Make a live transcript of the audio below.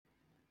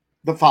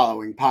The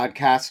following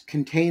podcast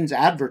contains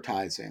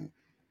advertising.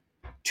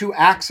 To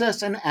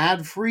access an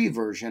ad-free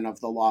version of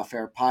the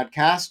Lawfare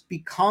podcast,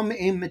 become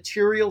a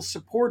material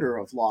supporter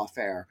of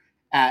Lawfare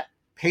at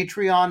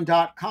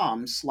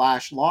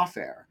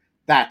patreon.com/lawfare.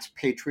 That's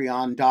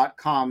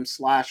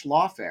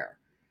patreon.com/lawfare.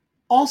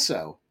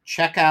 Also,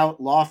 check out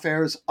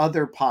Lawfare's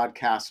other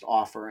podcast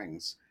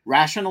offerings: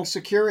 Rational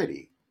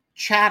Security,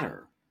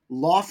 Chatter,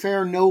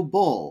 Lawfare No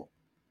Bull,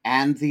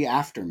 and The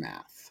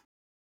Aftermath.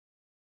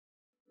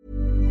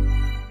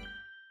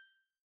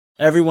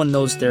 Everyone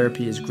knows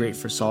therapy is great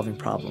for solving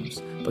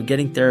problems, but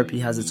getting therapy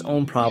has its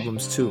own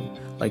problems too,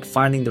 like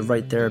finding the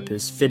right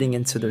therapist, fitting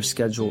into their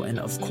schedule, and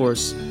of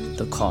course,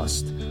 the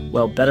cost.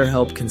 Well,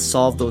 BetterHelp can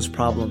solve those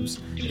problems.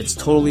 It's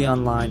totally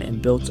online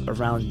and built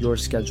around your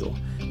schedule.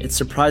 It's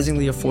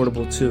surprisingly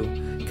affordable too.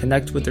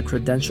 Connect with a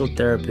credentialed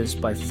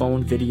therapist by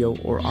phone, video,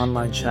 or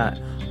online chat,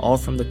 all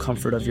from the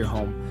comfort of your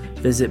home.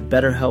 Visit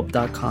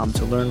BetterHelp.com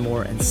to learn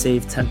more and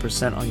save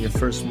 10% on your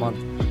first month.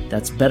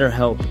 That's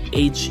BetterHelp,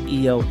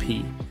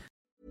 H-E-L-P.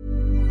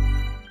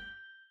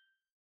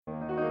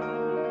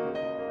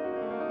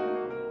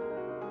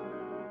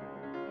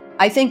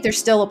 I think there's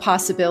still a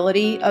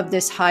possibility of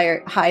this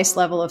highest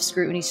level of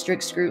scrutiny,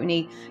 strict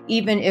scrutiny,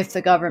 even if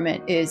the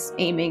government is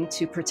aiming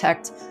to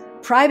protect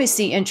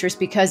privacy interests,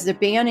 because they're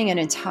banning an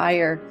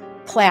entire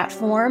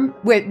platform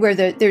where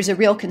there's a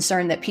real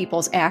concern that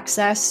people's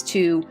access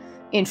to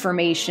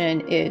information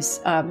is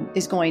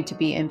going to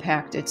be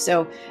impacted.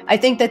 So I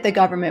think that the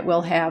government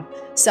will have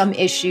some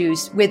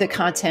issues with the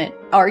content,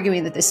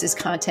 arguing that this is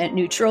content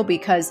neutral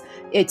because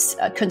its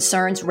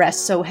concerns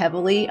rest so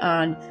heavily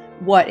on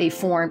what a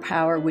foreign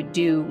power would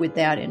do with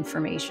that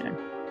information.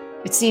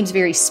 It seems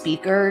very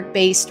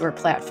speaker-based or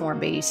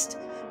platform-based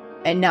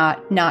and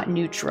not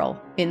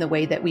neutral in the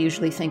way that we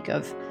usually think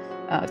of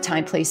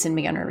time, place, and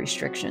manner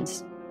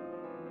restrictions.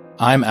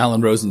 I'm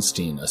Alan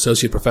Rosenstein,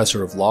 Associate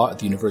Professor of Law at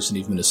the University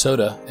of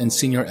Minnesota and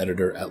Senior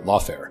Editor at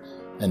Lawfare.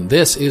 And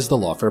this is the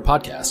Lawfare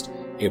Podcast,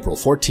 April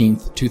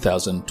 14th,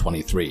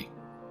 2023.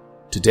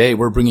 Today,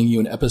 we're bringing you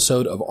an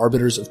episode of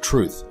Arbiters of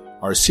Truth,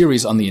 our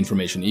series on the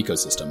information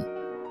ecosystem.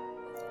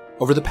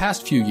 Over the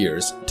past few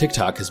years,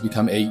 TikTok has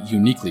become a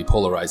uniquely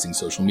polarizing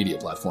social media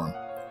platform.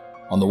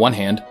 On the one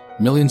hand,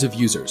 millions of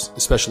users,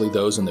 especially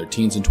those in their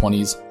teens and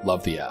 20s,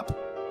 love the app.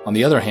 On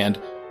the other hand,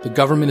 the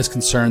government is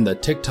concerned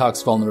that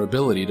TikTok's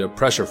vulnerability to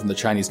pressure from the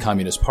Chinese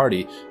Communist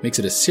Party makes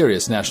it a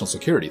serious national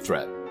security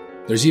threat.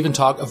 There's even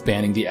talk of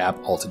banning the app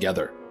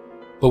altogether.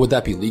 But would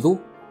that be legal?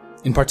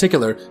 In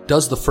particular,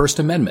 does the First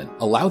Amendment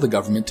allow the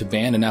government to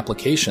ban an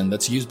application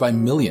that's used by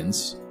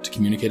millions to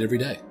communicate every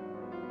day?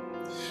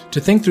 To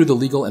think through the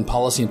legal and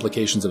policy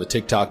implications of a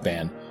TikTok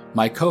ban,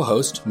 my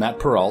co-host, Matt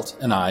Peralt,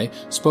 and I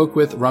spoke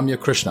with Ramya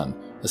Krishnan,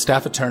 a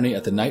staff attorney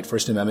at the Knight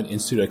First Amendment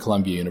Institute at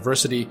Columbia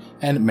University,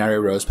 and Mary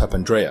Rose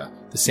Papandrea,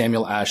 the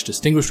Samuel Ash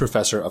Distinguished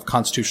Professor of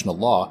Constitutional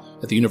Law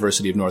at the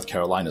University of North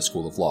Carolina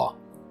School of Law.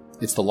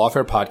 It's the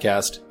Lawfare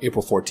Podcast,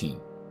 April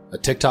 14, a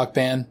TikTok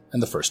ban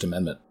and the First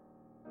Amendment.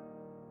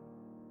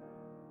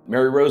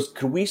 Mary Rose,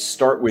 could we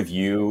start with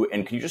you,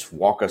 and can you just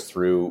walk us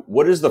through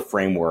what is the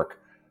framework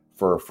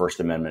for a First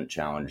Amendment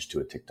challenge to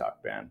a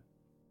TikTok ban?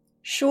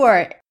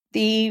 Sure.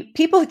 The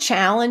people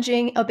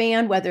challenging a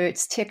ban, whether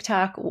it's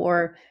TikTok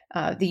or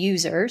the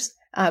users,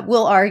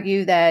 will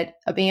argue that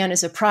a ban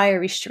is a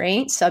prior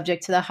restraint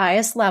subject to the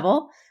highest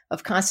level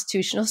of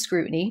constitutional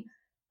scrutiny.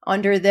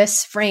 Under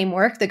this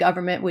framework, the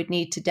government would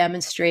need to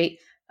demonstrate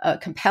a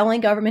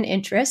compelling government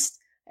interest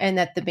and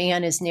that the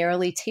ban is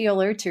narrowly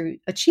tailored to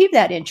achieve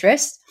that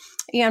interest.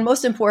 And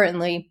most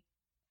importantly,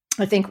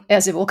 I think,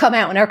 as it will come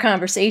out in our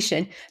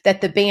conversation,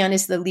 that the ban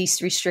is the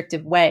least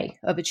restrictive way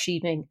of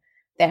achieving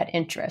that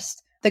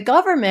interest. The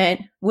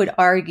government would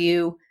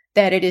argue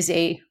that it is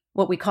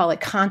what we call a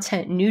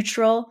content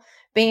neutral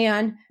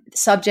ban,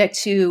 subject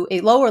to a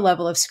lower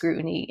level of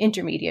scrutiny,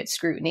 intermediate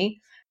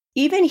scrutiny.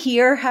 Even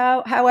here,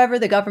 however,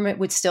 the government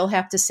would still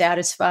have to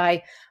satisfy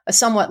a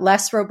somewhat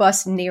less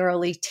robust,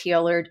 narrowly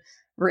tailored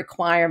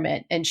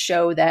requirement and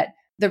show that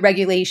the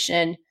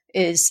regulation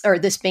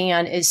this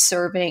ban is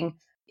serving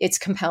its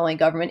compelling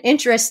government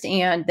interest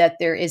and that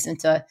there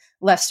isn't a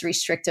less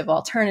restrictive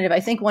alternative.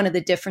 I think one of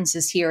the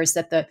differences here is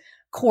that the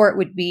court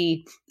would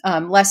be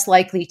less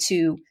likely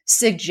to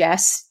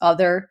suggest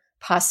other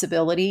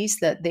possibilities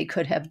that they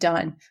could have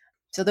done.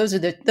 So those are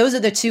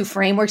the two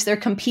frameworks. They're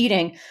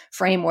competing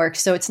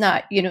frameworks. So it's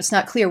not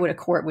clear what a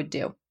court would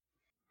do.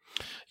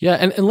 Yeah,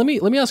 and let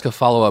me ask a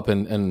follow up,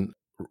 and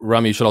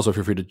Rami, you should also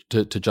feel free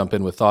to jump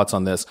in with thoughts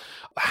on this.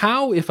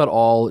 How, if at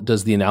all,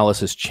 does the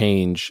analysis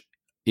change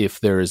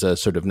if there is a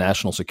sort of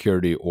national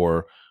security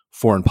or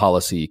foreign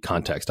policy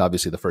context?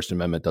 Obviously, the First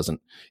Amendment doesn't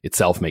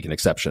itself make an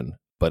exception,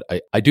 but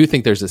I do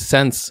think there's a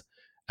sense,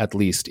 at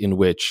least, in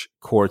which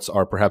courts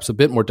are perhaps a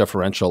bit more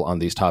deferential on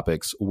these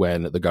topics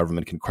when the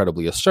government can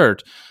credibly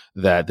assert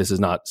that this is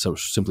not so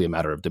simply a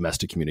matter of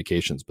domestic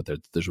communications, but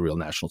there's a real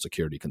national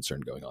security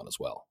concern going on as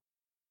well.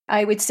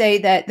 I would say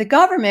that the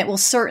government will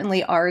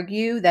certainly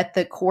argue that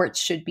the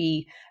courts should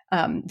be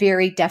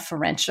very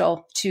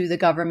deferential to the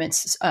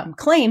government's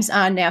claims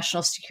on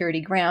national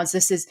security grounds.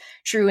 This is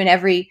true in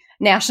every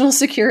national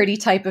security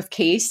type of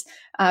case.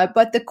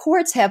 But the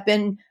courts have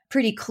been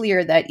pretty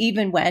clear that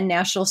even when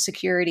national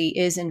security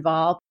is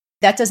involved,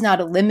 that does not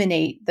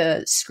eliminate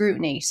the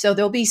scrutiny. So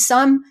there'll be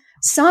some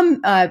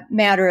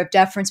matter of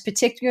deference,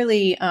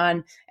 particularly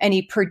on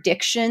any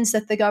predictions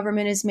that the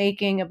government is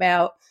making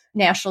about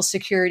national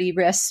security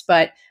risks.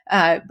 But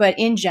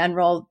in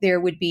general,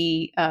 there would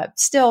be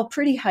still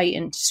pretty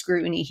heightened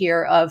scrutiny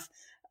here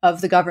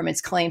of the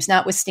government's claims,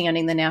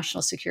 notwithstanding the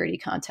national security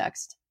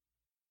context.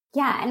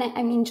 Yeah, and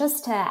I mean,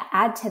 just to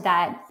add to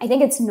that, I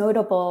think it's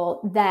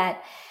notable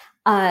that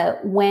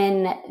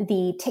when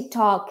the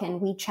TikTok and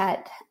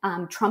WeChat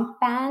Trump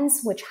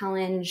bans were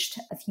challenged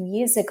a few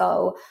years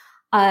ago,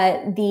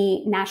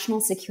 the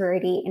national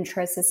security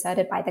interests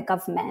asserted by the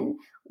government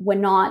were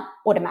not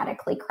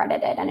automatically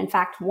credited. And in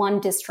fact, one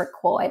district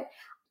court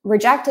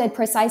rejected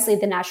precisely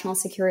the national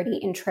security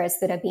interests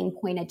that are being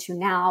pointed to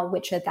now,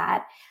 which are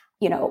that,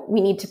 we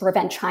need to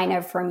prevent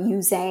China from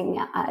using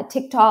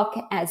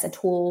TikTok as a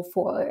tool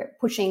for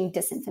pushing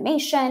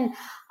disinformation.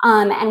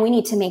 And we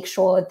need to make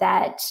sure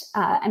that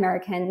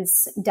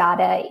Americans'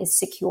 data is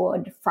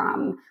secured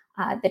from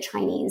the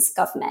Chinese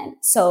government.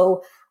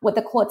 So what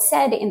the court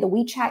said in the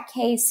WeChat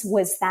case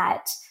was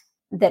that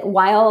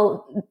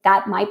while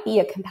that might be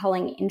a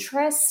compelling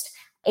interest,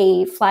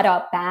 a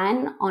flat-out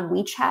ban on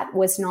WeChat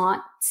was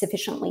not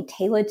sufficiently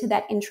tailored to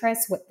that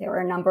interest. There were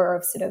a number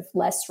of sort of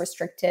less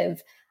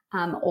restrictive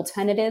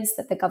alternatives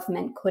that the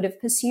government could have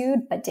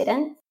pursued, but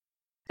didn't.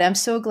 I'm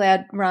so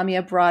glad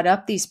Ramya brought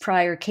up these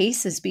prior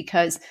cases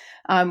because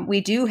we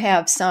do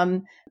have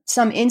some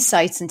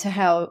insights into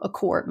how a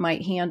court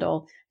might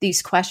handle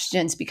these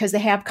questions because they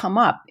have come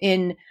up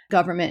in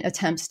government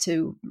attempts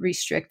to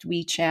restrict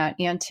WeChat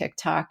and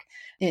TikTok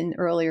in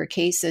earlier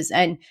cases.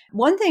 And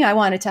one thing I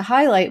wanted to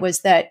highlight was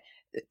that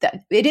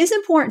it is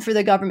important for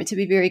the government to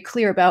be very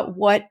clear about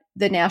what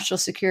the national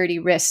security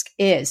risk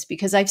is,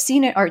 because I've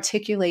seen it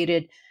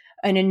articulated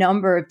in a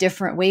number of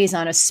different ways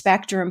on a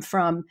spectrum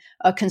from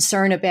a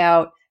concern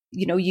about,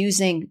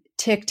 using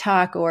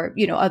TikTok or,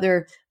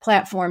 other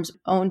platforms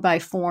owned by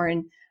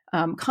foreign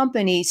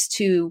companies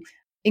to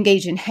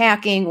engage in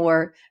hacking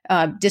or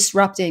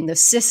disrupting the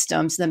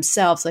systems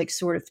themselves, like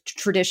sort of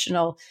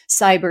traditional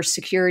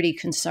cybersecurity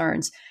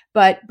concerns.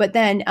 But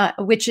then,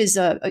 which is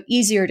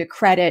easier to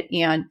credit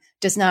and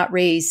does not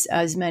raise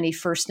as many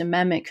First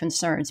Amendment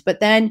concerns.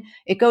 But then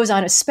it goes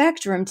on a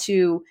spectrum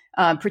to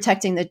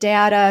protecting the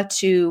data,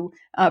 to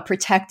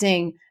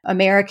protecting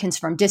Americans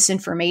from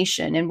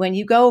disinformation. And when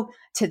you go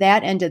to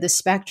that end of the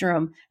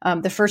spectrum,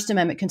 the First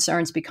Amendment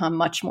concerns become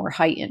much more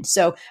heightened.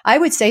 So I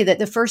would say that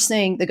the first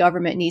thing the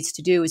government needs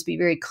to do is be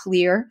very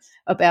clear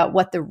about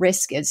what the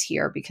risk is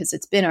here, because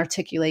it's been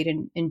articulated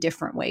in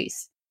different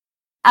ways.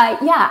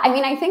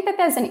 I think that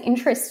there's an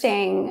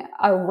interesting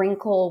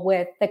wrinkle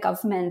with the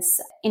government's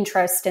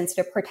interest in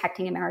sort of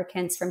protecting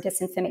Americans from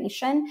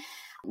disinformation,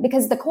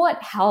 because the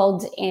court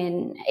held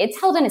in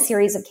a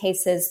series of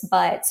cases,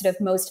 but sort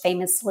of most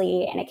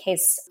famously in a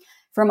case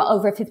from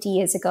over 50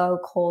 years ago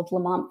called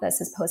Lamont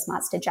versus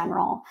Postmaster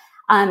General,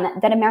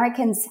 that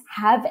Americans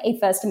have a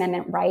First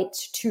Amendment right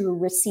to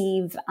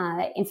receive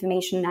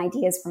information and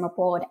ideas from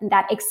abroad. And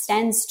that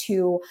extends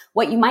to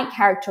what you might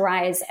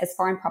characterize as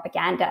foreign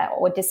propaganda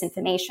or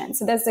disinformation.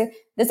 So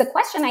there's a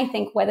question, I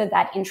think, whether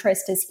that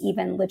interest is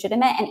even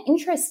legitimate. And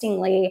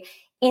interestingly,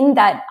 in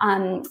that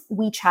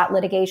WeChat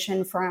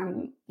litigation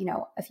from,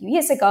 a few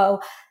years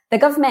ago, the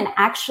government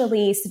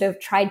actually sort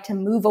of tried to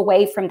move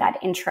away from that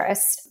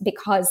interest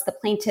because the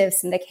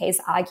plaintiffs in the case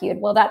argued,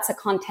 well, that's a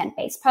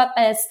content-based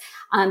purpose.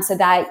 So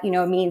that,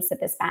 means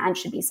that this ban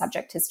should be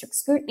subject to strict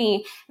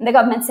scrutiny. And the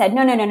government said,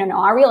 no.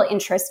 Our real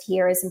interest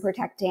here is in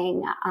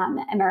protecting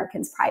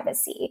Americans'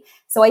 privacy.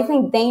 So I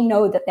think they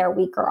know that they're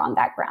weaker on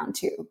that ground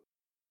too.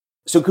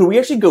 So could we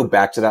actually go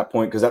back to that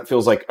point? Because that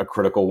feels like a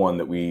critical one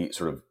that we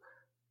sort of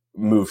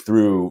move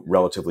through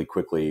relatively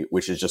quickly,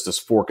 which is just this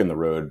fork in the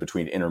road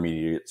between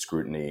intermediate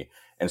scrutiny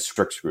and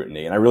strict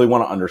scrutiny. And I really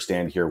want to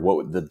understand here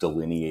what the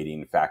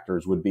delineating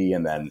factors would be,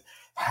 and then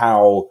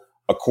how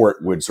a court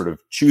would sort of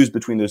choose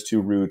between those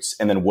two routes,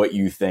 and then what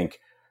you think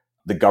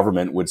the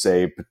government would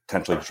say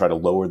potentially to try to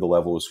lower the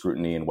level of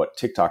scrutiny, and what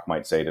TikTok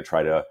might say to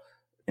try to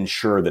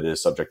ensure that it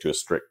is subject to a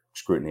strict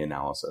scrutiny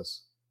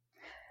analysis.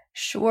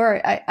 Sure.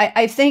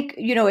 I think,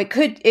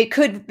 it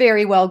could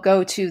very well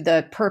go to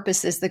the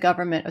purposes the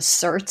government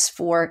asserts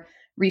for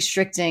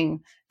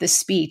restricting the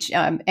speech.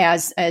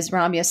 As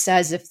Ramya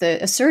says, if the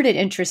asserted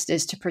interest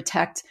is to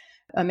protect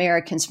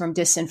Americans from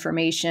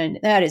disinformation,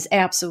 that is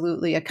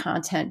absolutely a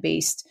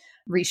content-based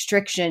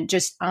restriction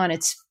just on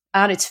its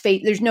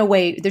face. There's no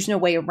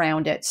way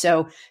around it.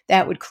 So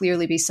that would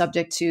clearly be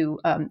subject to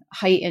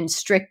heightened,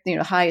 strict,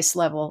 highest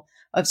level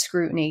of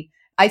scrutiny.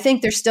 I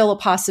think there's still a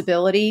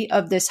possibility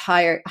of this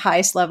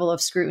highest level of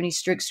scrutiny,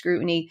 strict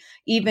scrutiny,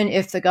 even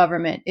if the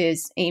government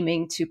is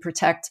aiming to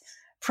protect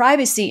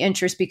privacy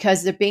interests,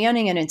 because they're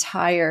banning an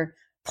entire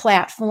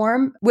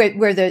platform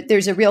where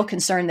there's a real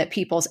concern that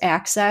people's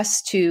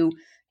access to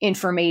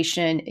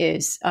information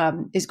is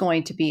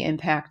going to be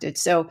impacted.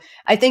 So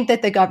I think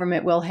that the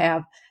government will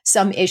have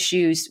some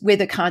issues with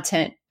the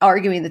content,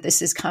 arguing that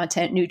this is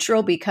content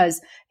neutral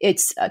because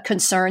its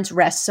concerns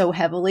rest so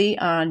heavily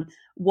on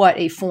what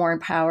a foreign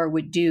power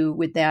would do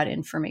with that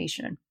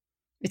information.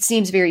 It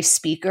seems very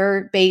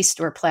speaker based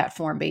or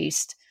platform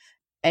based,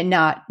 and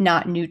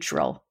not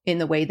neutral in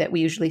the way that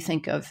we usually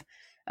think of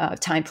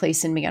time,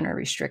 place, and manner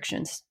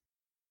restrictions.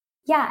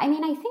 Yeah, I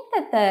mean, I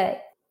think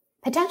that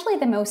potentially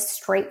the most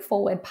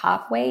straightforward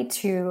pathway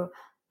to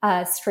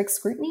strict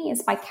scrutiny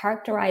is by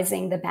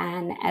characterizing the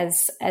ban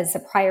as a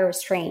prior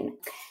restraint.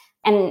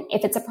 And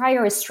if it's a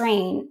prior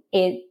restraint,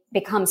 it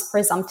becomes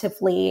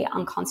presumptively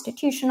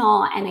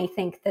unconstitutional. And I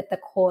think that the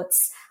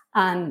courts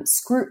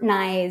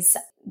scrutinize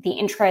the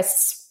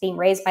interests being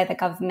raised by the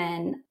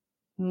government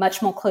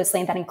much more closely,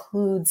 and that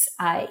includes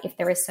if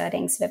they're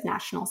asserting sort of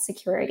national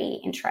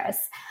security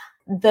interests.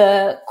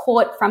 The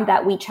court from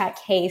that WeChat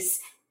case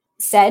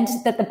said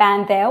that the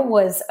ban there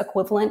was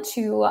equivalent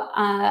to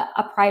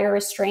a prior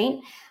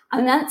restraint.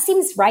 And that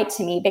seems right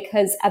to me,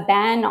 because a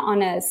ban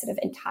on a sort of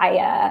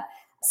entire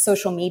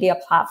social media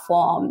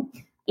platform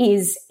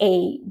is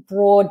a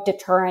broad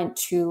deterrent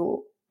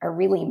to a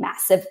really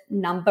massive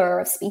number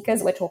of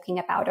speakers. We're talking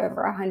about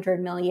over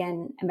 100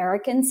 million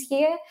Americans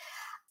here.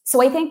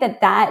 So I think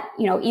that,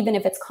 even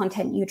if it's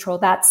content neutral,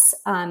 that's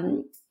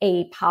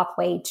a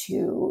pathway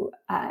to,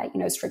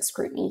 strict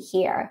scrutiny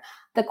here.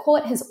 The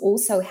court has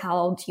also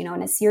held,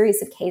 in a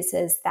series of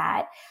cases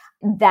that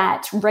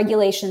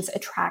regulations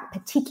attract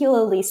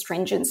particularly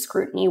stringent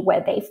scrutiny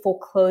where they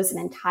foreclose an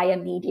entire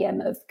medium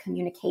of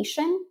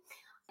communication.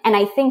 And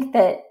I think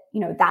that,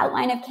 that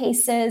line of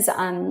cases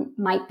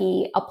might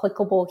be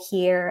applicable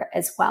here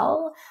as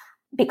well,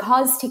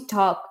 because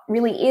TikTok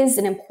really is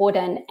an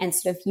important and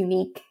sort of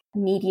unique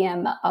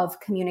medium of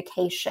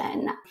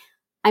communication.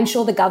 I'm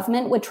sure the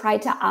government would try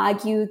to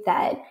argue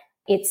that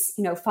it's,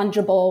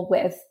 fungible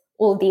with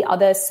all the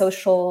other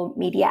social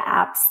media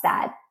apps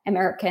that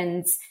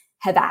Americans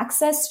have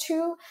access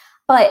to.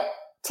 But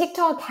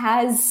TikTok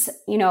has,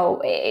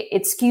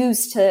 it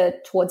skews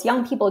towards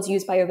young people. It's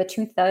used by over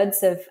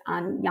 2/3 of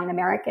young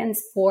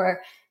Americans.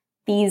 For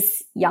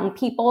these young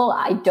people,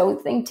 I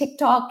don't think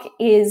TikTok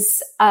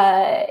is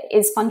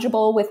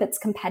fungible with its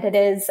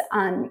competitors.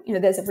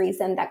 There's a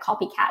reason that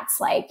copycats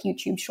like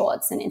YouTube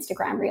Shorts and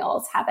Instagram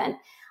Reels haven't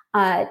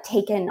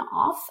taken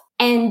off.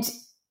 And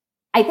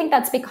I think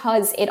that's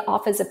because it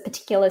offers a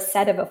particular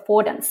set of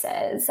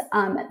affordances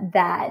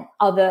that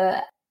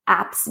other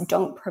apps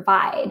don't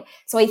provide.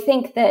 So I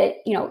think that,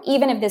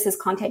 even if this is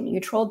content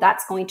neutral,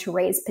 that's going to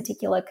raise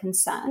particular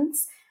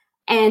concerns.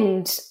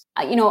 And,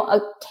 a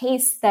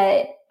case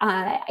that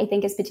I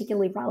think is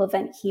particularly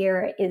relevant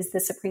here is the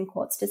Supreme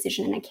Court's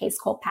decision in a case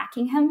called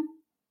Packingham.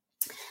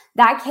 In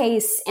that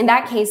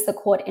case, the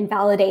court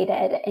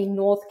invalidated a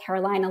North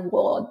Carolina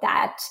law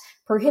that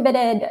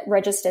prohibited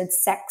registered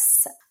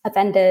sex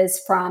offenders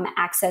from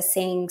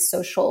accessing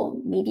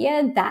social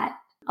media that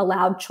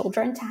allowed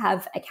children to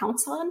have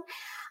accounts on.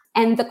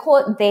 And the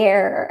court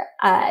there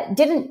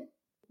didn't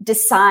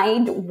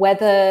decide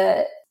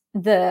whether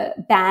the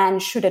ban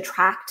should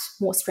attract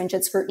more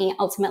stringent scrutiny.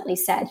 Ultimately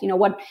said,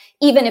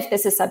 even if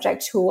this is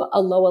subject to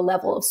a lower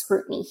level of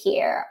scrutiny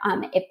here,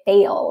 it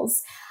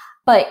fails.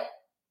 But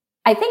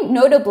I think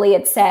notably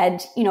it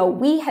said,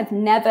 we have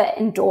never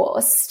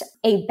endorsed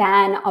a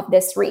ban of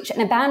this reach.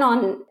 And a ban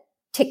on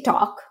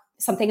TikTok,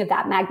 something of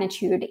that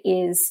magnitude,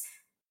 is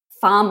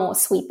far more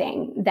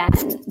sweeping than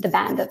the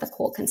ban that the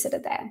court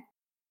considered there.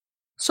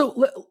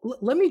 So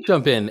let me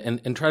jump in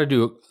and try to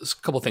do a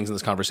couple of things in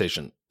this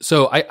conversation.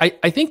 So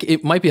I think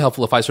it might be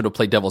helpful if I sort of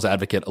play devil's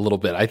advocate a little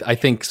bit. I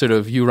think sort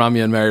of you,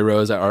 Ramya, and Mary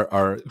Rose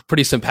are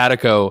pretty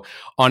simpatico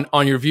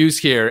on your views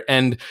here.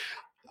 And,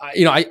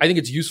 I think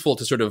it's useful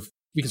to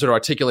we can sort of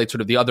articulate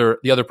sort of the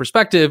other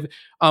perspective,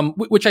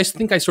 which I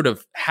think I sort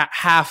of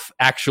half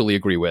actually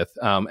agree with,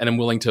 and I'm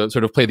willing to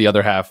sort of play the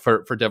other half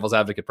for devil's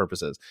advocate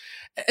purposes.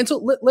 And so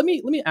let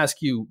me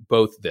ask you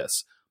both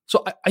this.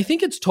 So I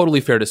think it's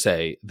totally fair to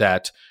say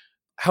that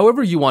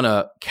however you want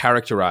to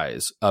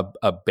characterize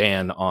a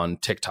ban on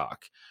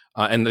TikTok,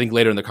 and I think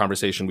later in the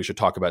conversation we should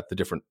talk about the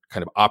different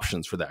kind of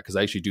options for that, because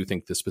I actually do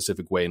think the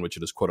specific way in which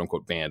it is quote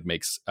unquote banned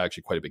makes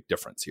actually quite a big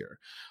difference here.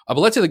 But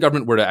let's say the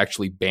government were to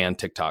actually ban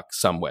TikTok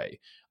some way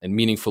and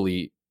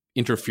meaningfully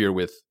interfere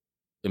with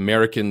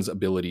Americans'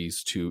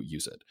 abilities to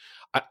use it.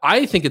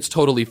 I think it's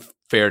totally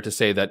fair to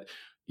say that,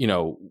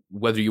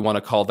 whether you want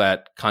to call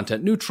that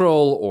content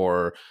neutral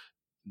or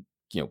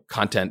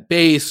content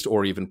based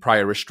or even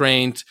prior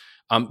restraint,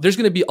 there's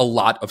going to be a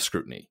lot of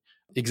scrutiny.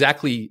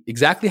 Exactly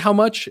how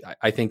much,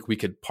 I think we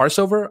could parse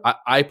over.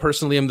 I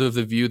personally am of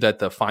the view that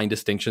the fine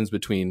distinctions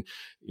between,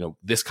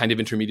 this kind of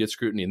intermediate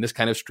scrutiny and this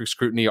kind of strict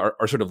scrutiny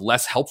are sort of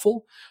less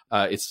helpful.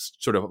 It's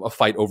sort of a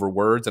fight over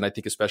words. And I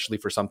think especially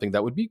for something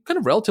that would be kind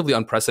of relatively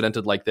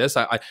unprecedented like this,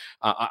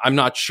 I'm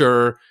not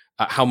sure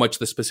how much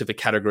the specific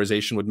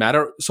categorization would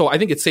matter. So I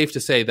think it's safe to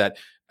say that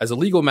as a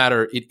legal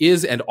matter, it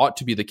is and ought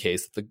to be the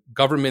case that the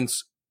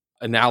government's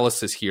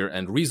analysis here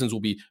and reasons will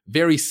be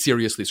very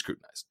seriously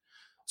scrutinized.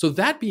 So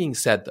that being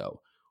said,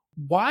 though,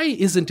 why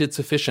isn't it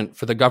sufficient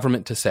for the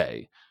government to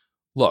say,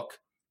 look,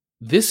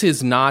 this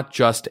is not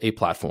just a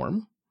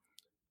platform.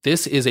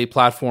 This is a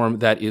platform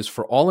that is,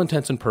 for all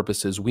intents and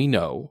purposes, we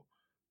know,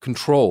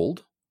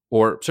 controlled,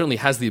 or certainly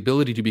has the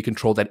ability to be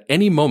controlled at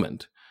any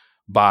moment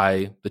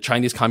by the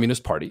Chinese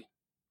Communist Party,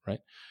 right?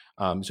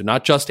 So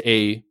not just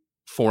a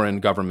foreign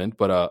government,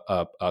 but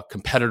a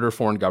competitor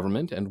foreign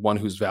government, and one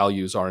whose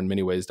values are in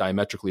many ways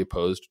diametrically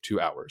opposed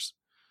to ours.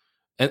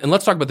 And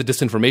let's talk about the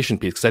disinformation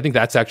piece, because I think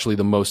that's actually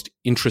the most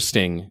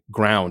interesting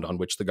ground on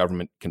which the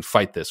government can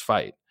fight this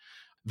fight.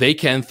 They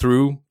can,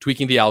 through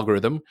tweaking the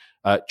algorithm,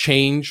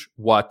 change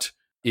what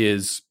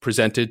is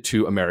presented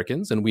to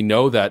Americans. And we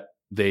know that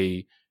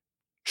they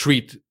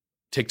treat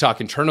TikTok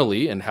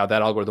internally and how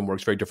that algorithm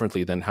works very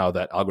differently than how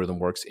that algorithm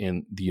works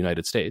in the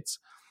United States.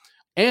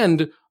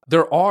 And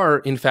there are,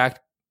 in fact,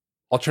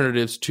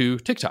 alternatives to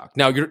TikTok.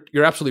 Now,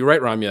 you're absolutely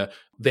right, Ramya.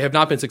 They have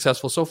not been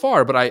successful so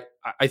far, but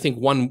I think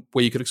one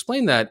way you could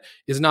explain that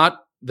is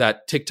not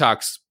that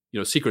TikTok's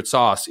secret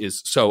sauce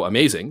is so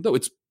amazing, though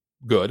it's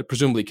good,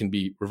 presumably can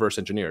be reverse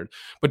engineered,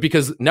 but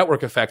because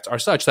network effects are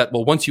such that,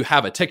 well, once you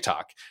have a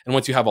TikTok and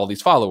once you have all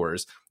these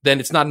followers, then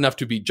it's not enough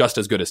to be just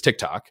as good as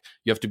TikTok.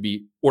 You have to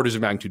be orders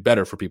of magnitude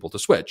better for people to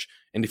switch.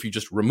 And if you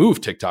just remove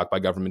TikTok by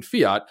government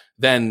fiat,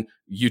 then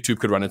YouTube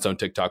could run its own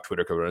TikTok,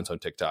 Twitter could run its own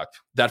TikTok.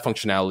 That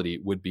functionality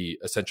would be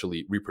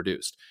essentially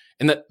reproduced.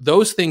 And that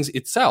those things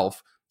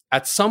itself,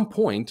 at some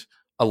point,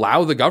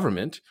 allow the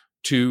government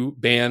to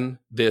ban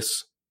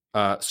this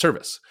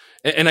service.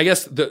 And I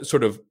guess the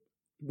sort of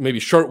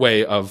maybe short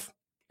way of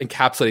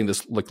encapsulating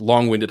this like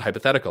long-winded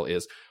hypothetical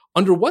is,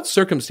 under what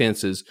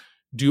circumstances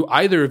do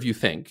either of you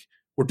think,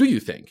 or do you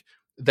think,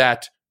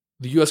 that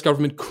the US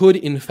government could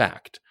in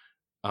fact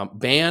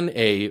ban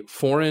a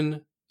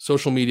foreign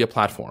social media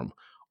platform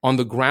on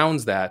the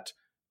grounds that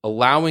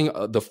allowing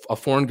a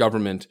foreign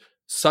government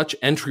such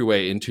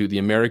entryway into the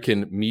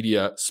American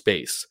media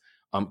space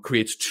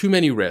creates too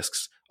many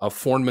risks of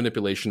foreign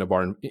manipulation of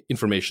our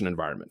information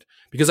environment?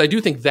 Because I do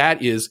think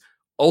that is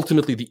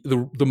ultimately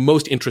the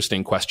most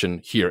interesting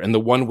question here, and the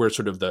one where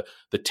sort of the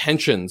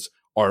tensions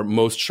are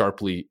most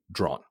sharply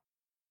drawn.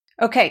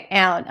 Okay,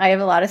 Alan, I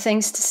have a lot of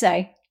things to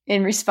say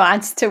in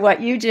response to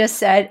what you just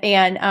said,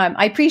 and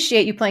I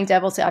appreciate you playing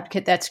devil's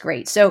advocate. That's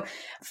great. So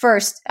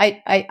first,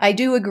 I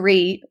do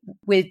agree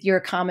with your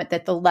comment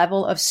that the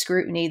level of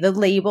scrutiny, the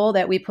label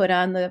that we put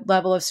on the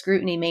level of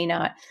scrutiny, may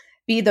not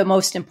be the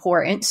most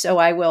important. So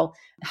I will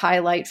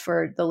highlight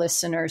for the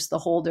listeners the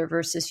Holder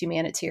versus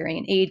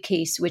humanitarian aid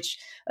case, which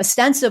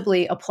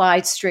ostensibly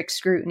applied strict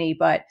scrutiny,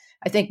 but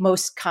I think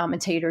most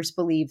commentators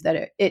believe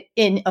that it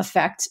in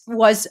effect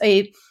was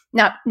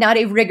not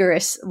a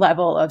rigorous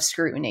level of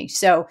scrutiny.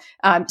 So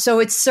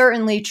it's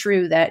certainly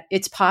true that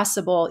it's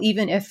possible,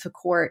 even if a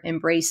court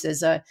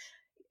embraces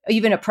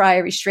even a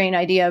prior restraint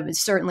idea, but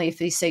certainly if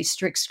they say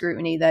strict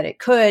scrutiny, that it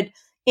could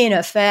in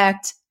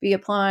effect be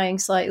applying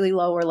slightly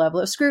lower level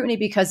of scrutiny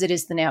because it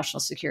is the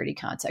national security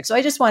context. So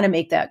I just want to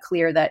make that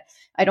clear, that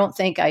I don't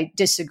think I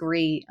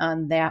disagree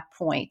on that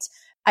point.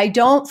 I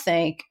don't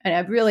think, and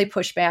I've really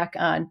pushed back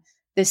on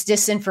this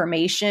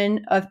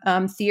disinformation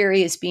of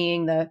theory as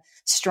being the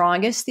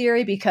strongest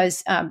theory,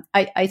 because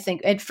I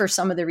think, and for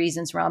some of the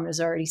reasons Ramya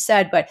has already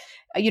said, but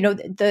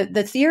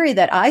the theory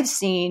that I've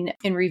seen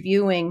in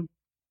reviewing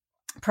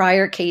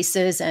prior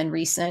cases and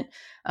recent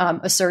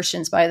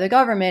assertions by the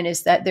government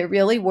is that they're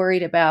really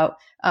worried about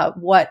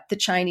what the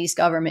Chinese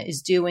government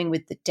is doing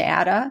with the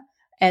data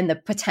and the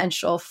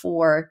potential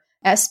for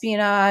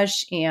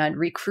espionage and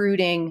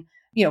recruiting,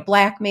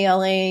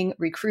 blackmailing,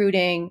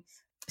 recruiting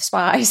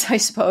spies, I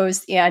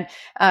suppose, and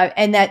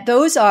that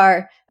those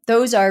are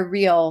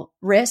real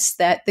risks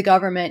that the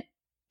government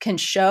can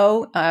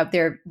show.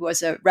 There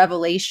was a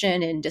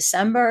revelation in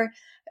December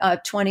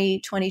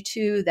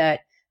 2022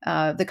 that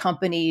the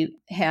company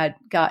had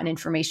gotten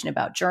information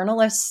about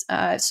journalists.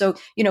 So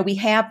we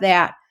have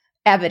that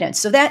evidence.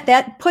 So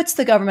that puts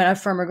the government on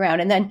firmer ground.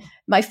 And then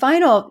my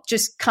final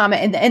just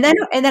comment, and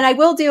then I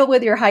will deal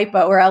with your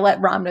hypo, or I'll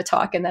let Ramya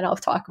talk, and then I'll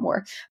talk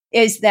more,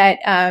 is that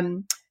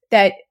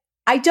that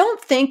I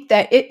don't think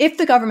that if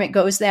the government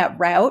goes that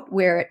route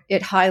where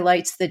it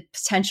highlights the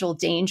potential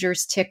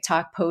dangers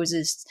TikTok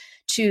poses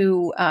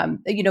to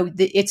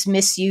its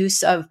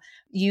misuse of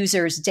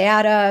users'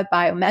 data,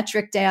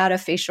 biometric data,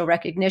 facial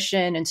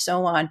recognition, and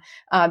so on,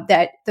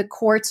 that the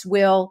courts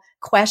will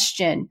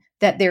question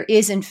that there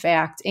is, in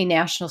fact, a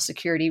national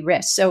security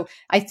risk. So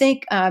I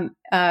think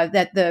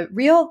that the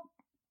real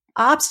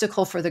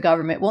obstacle for the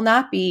government will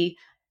not be,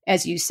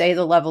 as you say,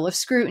 the level of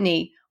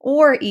scrutiny,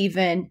 or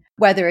even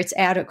whether it's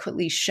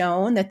adequately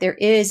shown that there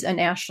is a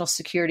national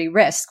security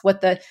risk.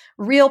 What the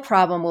real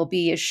problem will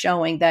be is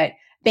showing that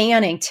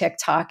banning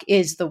TikTok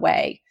is the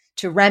way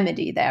to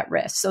remedy that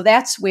risk. So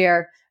that's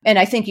where, and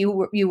I think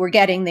you were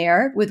getting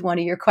there with one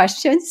of your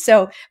questions.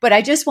 So, but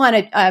I just want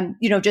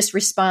to, just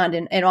respond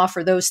and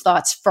offer those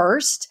thoughts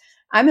first.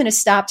 I'm going to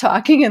stop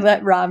talking and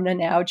let Ramya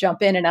now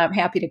jump in, and I'm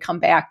happy to come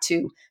back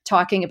to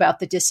talking about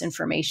the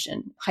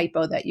disinformation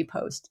hypo that you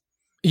posed.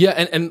 Yeah,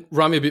 and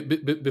Rami,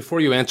 before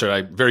you answer,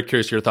 I'm very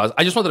curious your thoughts.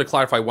 I just wanted to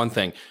clarify one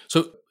thing.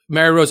 So,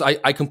 Mary Rose,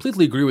 I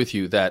completely agree with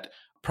you that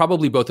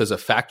probably both as a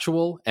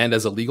factual and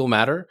as a legal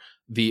matter,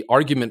 the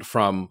argument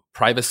from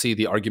privacy,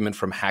 the argument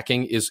from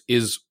hacking is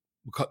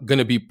going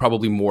to be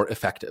probably more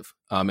effective.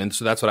 And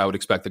so that's what I would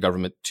expect the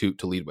government to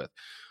lead with.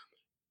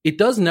 It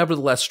does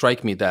nevertheless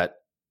strike me that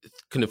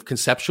kind of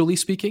conceptually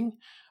speaking,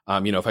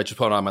 if I just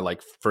put on my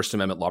First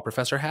Amendment law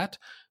professor hat,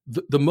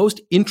 the most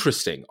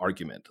interesting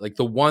argument, like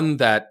the one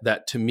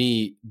that to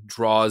me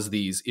draws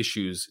these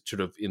issues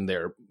sort of in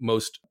their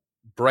most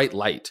bright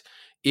light,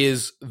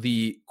 is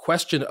the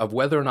question of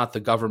whether or not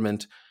the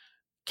government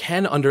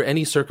can, under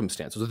any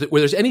circumstances, where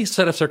there's any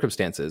set of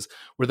circumstances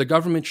where the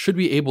government should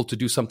be able to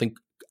do something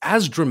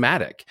as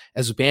dramatic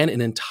as ban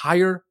an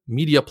entire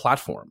media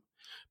platform,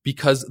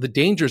 because the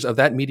dangers of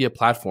that media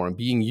platform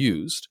being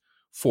used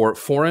for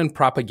foreign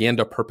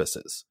propaganda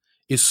purposes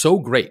is so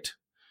great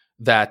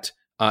that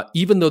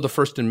even though the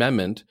First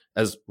Amendment,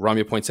 as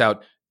Ramya points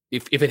out,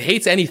 if it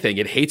hates anything,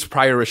 it hates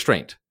prior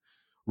restraint,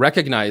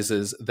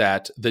 recognizes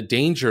that the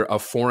danger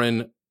of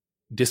foreign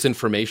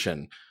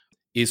disinformation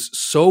is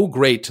so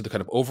great to the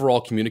kind of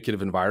overall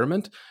communicative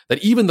environment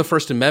that even the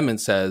First Amendment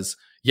says,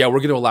 yeah, we're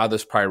going to allow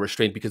this prior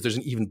restraint because there's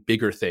an even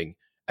bigger thing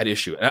at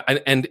issue.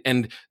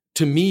 And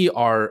to me,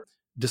 our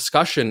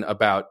discussion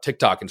about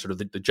TikTok and sort of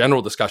the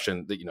general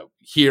discussion that,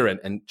 here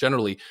and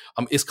generally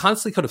is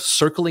constantly kind of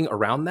circling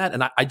around that.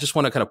 And I just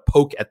want to kind of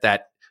poke at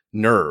that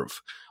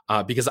nerve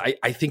because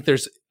I think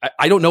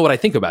I don't know what I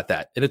think about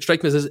that. And it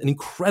strikes me as an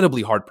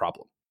incredibly hard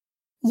problem.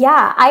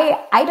 Yeah,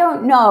 I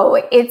don't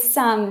know. It's,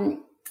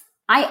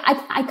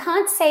 I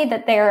can't say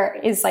that there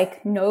is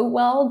no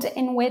world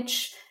in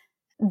which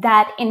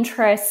that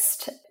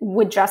interest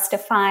would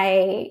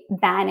justify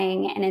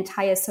banning an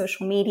entire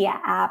social media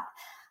app.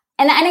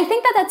 And I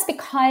think that that's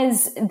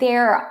because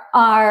there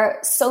are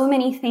so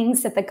many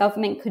things that the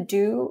government could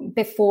do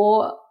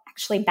before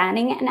actually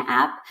banning an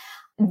app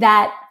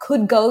that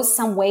could go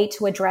some way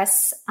to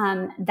address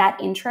that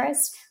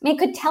interest. I mean, it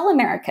could tell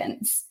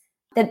Americans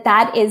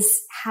that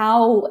is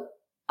how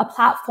a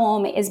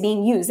platform is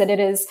being used, that it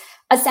is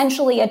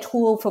essentially a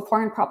tool for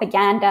foreign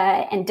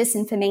propaganda and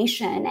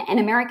disinformation, and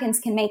Americans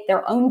can make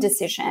their own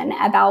decision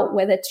about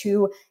whether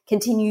to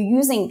continue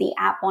using the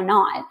app or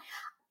not.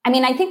 I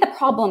mean, I think the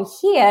problem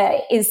here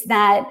is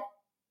that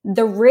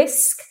the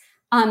risk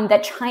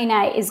that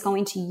China is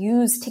going to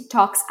use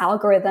TikTok's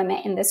algorithm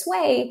in this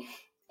way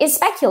is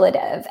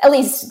speculative. At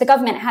least the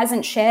government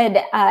hasn't shared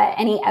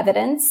any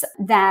evidence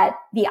that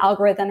the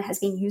algorithm has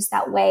been used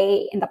that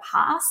way in the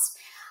past.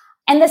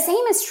 And the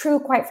same is true,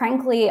 quite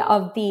frankly,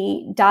 of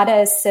the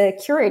data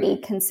security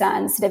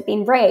concerns that have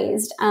been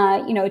raised,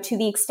 to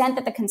the extent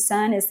that the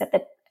concern is that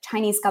the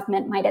Chinese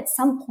government might at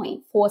some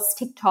point force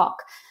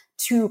TikTok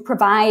to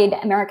provide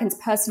Americans'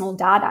 personal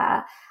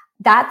data.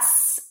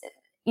 That's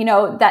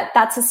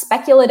a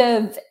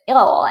speculative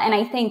ill. And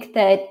I think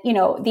that,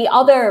 the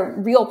other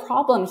real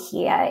problem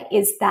here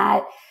is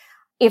that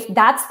if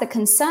that's the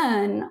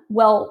concern,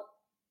 well,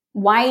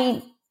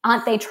 why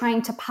aren't they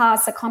trying to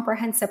pass a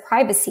comprehensive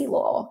privacy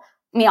law?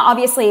 I mean,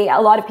 obviously, a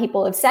lot of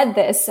people have said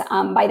this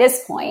by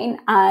this point,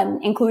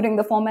 including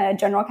the former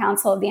general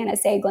counsel of the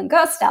NSA, Glenn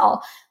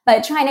Gerstel.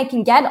 But China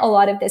can get a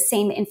lot of this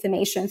same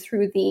information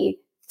through the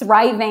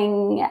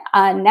thriving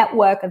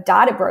network of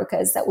data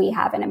brokers that we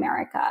have in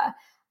America.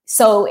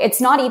 So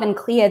it's not even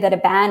clear that a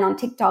ban on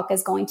TikTok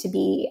is going to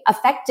be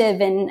effective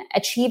in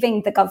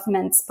achieving the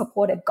government's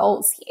purported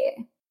goals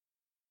here.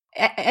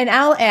 And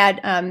I'll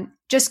add,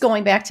 just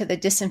going back to the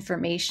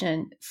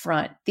disinformation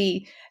front,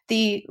 the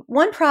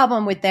one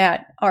problem with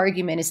that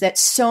argument is that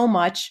so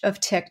much of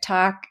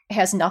TikTok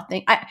has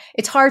nothing.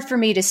 It's hard for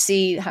me to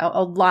see how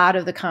a lot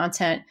of the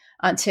content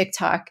on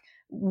TikTok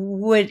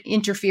would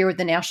interfere with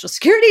the national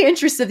security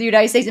interests of the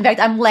United States. In fact,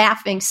 I'm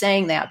laughing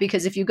saying that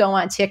because if you go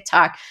on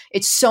TikTok,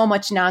 it's so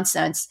much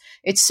nonsense.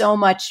 It's so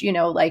much,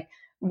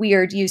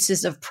 weird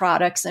uses of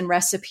products and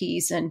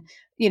recipes and,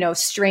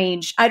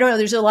 strange. I don't know.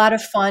 There's a lot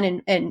of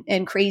fun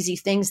and crazy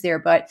things there,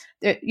 but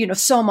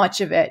so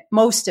much of it,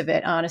 most of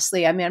it,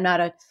 honestly. I mean,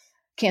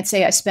 can't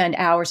say I spend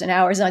hours and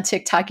hours on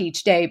TikTok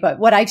each day, but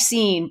what I've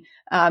seen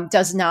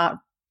does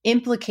not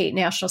implicate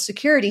national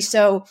security.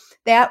 So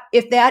that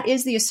if that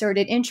is the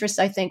asserted interest,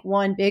 I think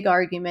one big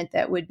argument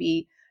that would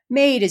be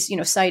made is,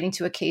 citing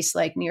to a case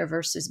like Neer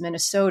versus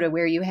Minnesota,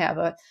 where you have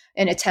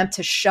an attempt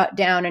to shut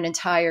down an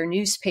entire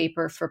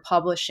newspaper for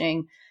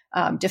publishing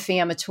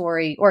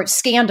defamatory or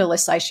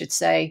scandalous, I should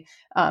say,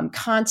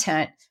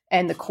 content.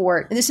 And the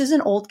court, and this is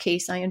an old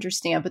case, I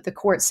understand, but the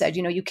court said,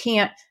 you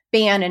can't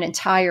ban an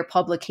entire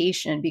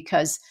publication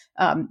because,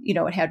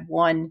 it had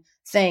one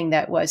thing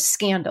that was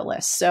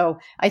scandalous. So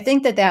I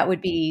think that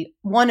would be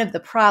one of the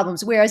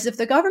problems. Whereas if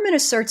the government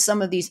asserts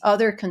some of these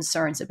other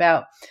concerns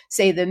about,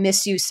 say, the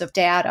misuse of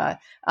data,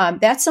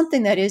 that's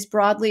something that is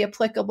broadly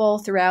applicable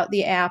throughout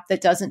the app that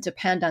doesn't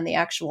depend on the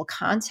actual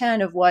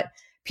content of what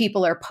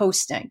people are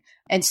posting.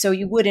 And so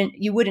you wouldn't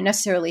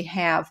necessarily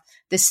have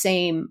the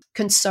same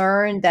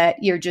concern that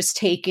you're just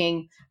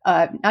taking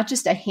not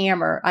just a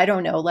hammer, I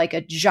don't know, like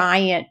a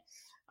giant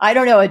I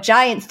don't know, a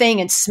giant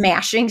thing and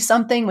smashing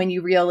something when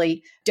you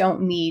really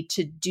don't need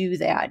to do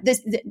that.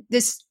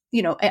 This,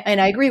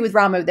 and I agree with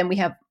Rama, then we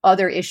have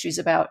other issues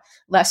about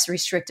less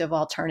restrictive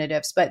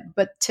alternatives.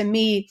 But to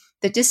me,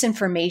 the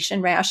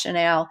disinformation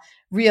rationale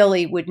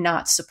really would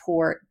not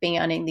support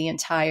banning the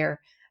entire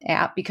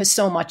app, because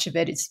so much of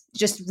it is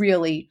just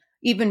really,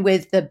 even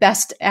with the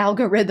best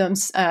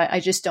algorithms,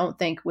 I just don't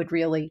think would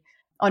really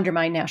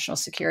undermine national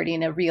security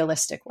in a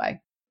realistic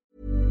way.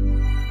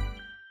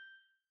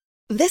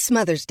 This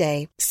Mother's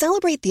Day,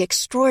 celebrate the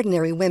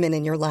extraordinary women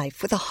in your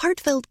life with a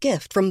heartfelt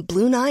gift from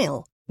Blue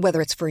Nile.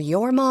 Whether it's for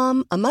your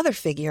mom, a mother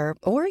figure,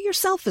 or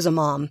yourself as a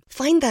mom,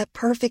 find that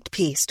perfect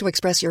piece to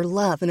express your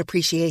love and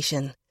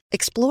appreciation.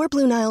 Explore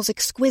Blue Nile's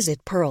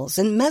exquisite pearls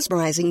and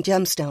mesmerizing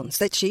gemstones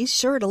that she's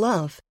sure to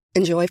love.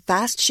 Enjoy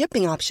fast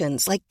shipping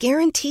options like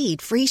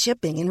guaranteed free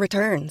shipping and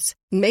returns.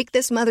 Make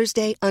this Mother's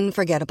Day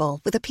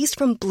unforgettable with a piece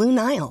from Blue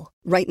Nile.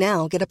 Right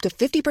now, get up to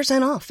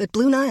 50% off at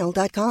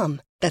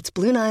BlueNile.com. That's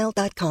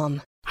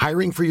BlueNile.com.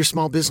 Hiring for your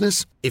small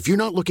business? If you're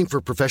not looking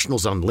for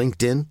professionals on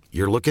LinkedIn,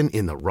 you're looking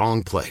in the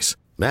wrong place.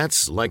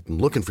 That's like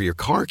looking for your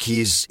car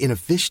keys in a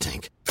fish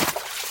tank.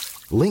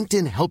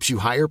 LinkedIn helps you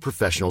hire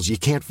professionals you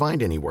can't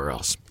find anywhere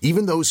else,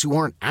 even those who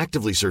aren't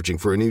actively searching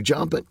for a new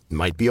job but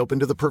might be open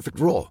to the perfect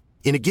role.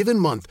 In a given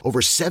month, over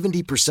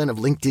 70% of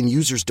LinkedIn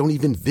users don't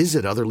even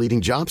visit other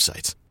leading job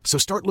sites. So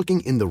start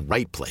looking in the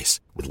right place.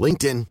 With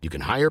LinkedIn, you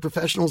can hire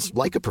professionals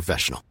like a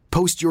professional.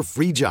 Post your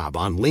free job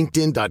on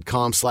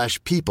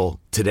linkedin.com/people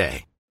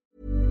today.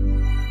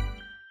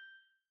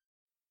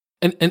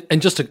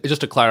 And just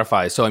to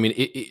clarify, so I mean,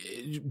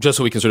 just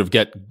so we can sort of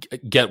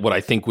get what I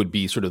think would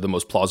be sort of the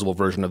most plausible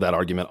version of that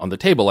argument on the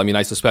table. I mean,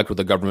 I suspect what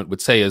the government would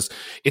say is,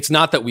 it's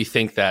not that we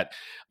think that,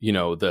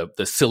 the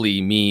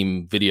silly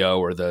meme video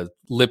or the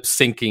lip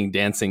syncing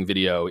dancing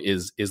video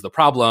is the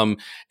problem,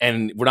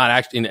 and we're not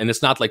actually, and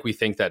it's not like we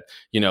think that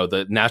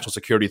the national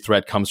security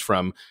threat comes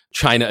from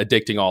China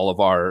addicting all of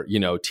our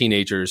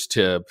teenagers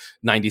to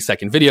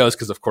 90-second videos,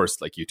 because of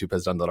course, like, YouTube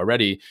has done that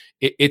already.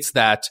 It's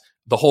that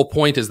the whole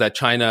point is that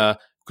China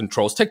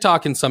controls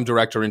TikTok in some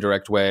direct or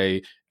indirect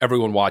way.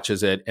 Everyone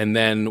watches it. And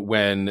then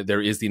when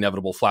there is the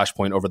inevitable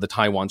flashpoint over the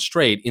Taiwan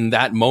Strait, in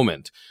that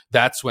moment,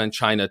 that's when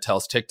China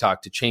tells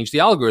TikTok to change the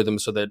algorithm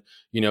so that,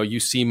 you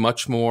see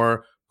much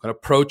more kind of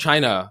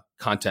pro-China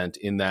content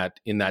in that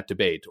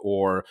debate,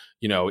 or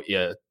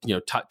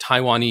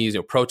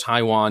Taiwanese,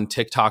 pro-Taiwan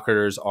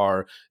TikTokers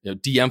are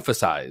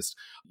de-emphasized.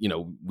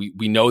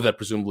 We know that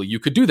presumably you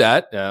could do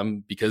that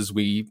because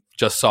we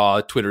just saw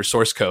Twitter's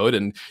source code,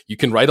 and you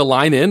can write a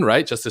line in,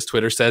 right? Just as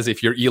Twitter says,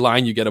 if you're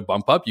E-line, you get a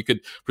bump up. You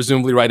could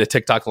presumably write a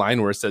TikTok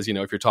line where it says,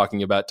 if you're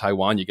talking about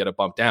Taiwan, you get a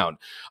bump down.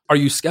 Are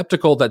you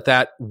skeptical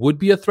that would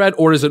be a threat,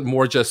 or is it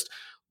more just,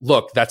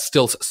 look, that's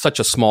still such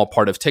a small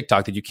part of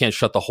TikTok that you can't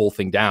shut the whole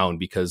thing down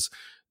because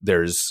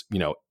there's,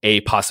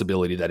 a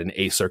possibility that in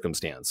a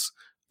circumstance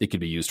it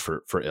could be used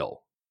for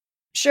ill?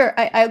 Sure.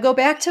 I'll go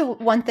back to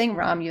one thing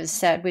Ramu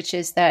said, which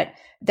is that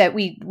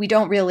we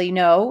don't really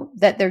know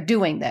that they're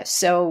doing this.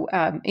 So,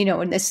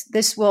 and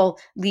this will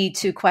lead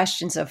to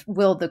questions of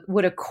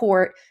would a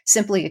court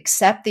simply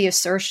accept the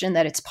assertion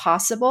that it's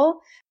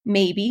possible?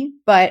 Maybe,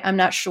 but I'm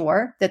not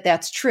sure that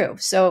that's true.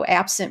 So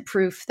absent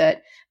proof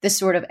that this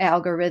sort of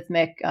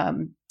algorithmic,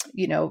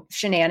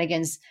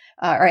 shenanigans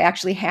are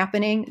actually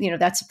happening,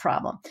 that's a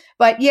problem.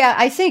 But yeah,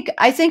 I think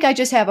I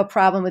just have a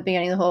problem with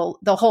banning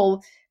the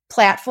whole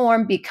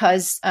platform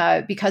because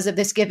of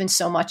this, given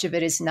so much of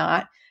it is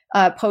not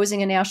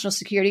posing a national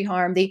security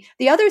harm.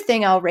 The other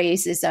thing I'll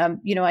raise is,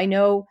 I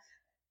know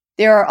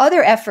there are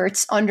other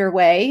efforts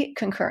underway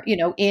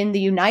in the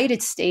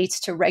United States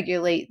to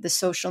regulate the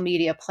social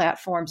media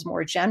platforms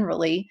more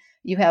generally.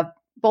 You have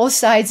both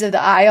sides of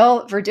the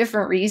aisle for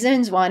different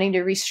reasons wanting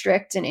to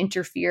restrict and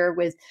interfere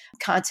with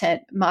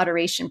content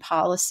moderation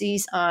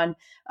policies on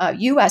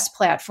U.S.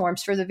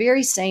 platforms for the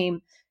very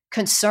same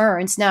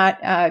concerns, not,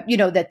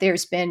 that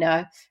there's been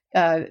a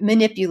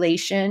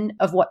manipulation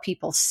of what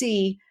people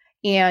see.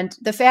 And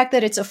the fact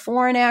that it's a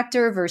foreign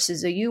actor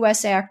versus a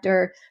U.S.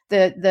 actor,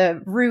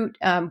 the root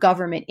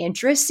government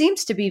interest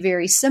seems to be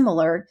very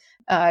similar,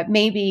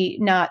 maybe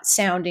not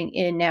sounding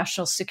in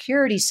national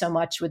security so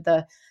much with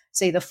the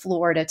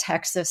Florida,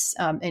 Texas,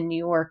 and New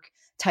York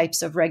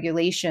types of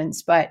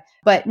regulations, but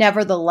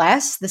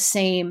nevertheless, the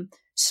same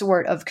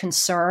sort of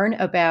concern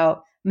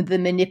about the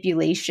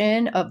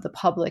manipulation of the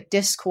public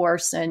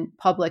discourse and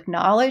public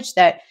knowledge,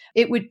 that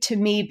it would, to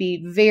me,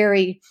 be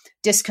very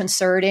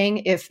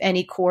disconcerting if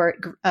any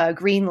court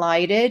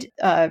green-lighted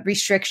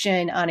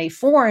restriction on a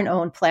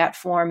foreign-owned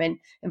platform, and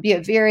be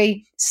a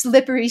very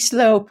slippery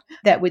slope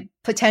that would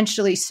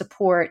potentially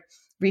support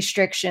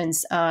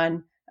restrictions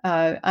on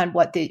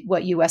what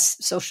U.S.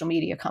 social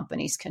media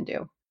companies can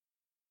do.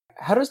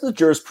 How does the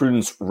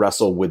jurisprudence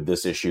wrestle with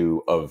this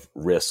issue of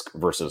risk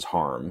versus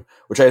harm,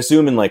 which I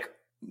assume in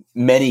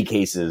many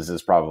cases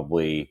is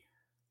probably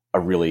a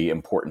really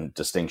important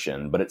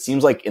distinction, but it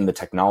seems like in the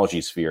technology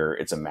sphere,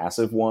 it's a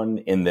massive one,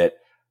 in that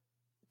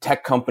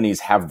tech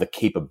companies have the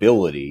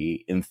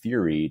capability, in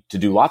theory, to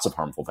do lots of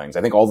harmful things.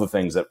 I think all the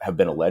things that have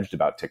been alleged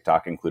about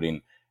TikTok,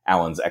 including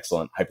Alan's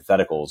excellent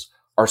hypotheticals,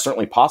 are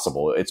certainly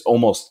possible. It's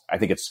almost, I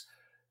think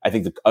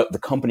the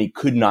company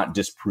could not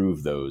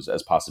disprove those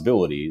as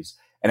possibilities.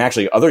 And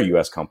actually, other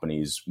US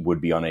companies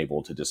would be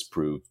unable to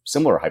disprove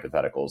similar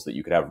hypotheticals, that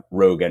you could have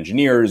rogue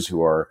engineers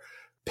who are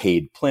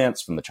paid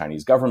plants from the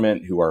Chinese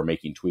government who are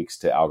making tweaks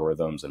to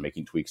algorithms and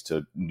making tweaks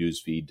to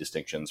newsfeed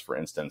distinctions, for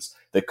instance,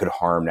 that could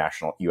harm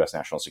US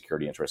national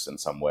security interests in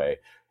some way.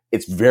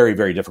 It's very,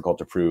 very difficult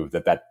to prove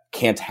that that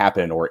can't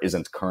happen or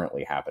isn't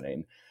currently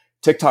happening.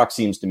 TikTok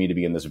seems to me to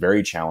be in this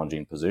very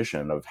challenging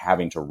position of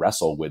having to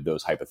wrestle with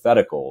those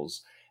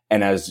hypotheticals.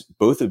 And as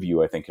both of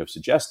you, I think, have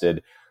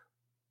suggested,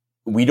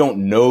 we don't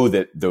know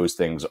that those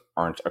things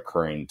aren't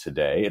occurring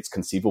today. It's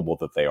conceivable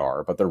that they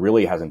are, but there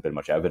really hasn't been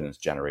much evidence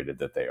generated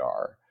that they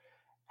are.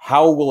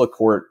 How will a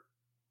court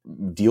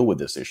deal with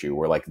this issue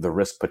where like the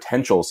risk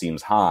potential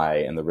seems high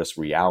and the risk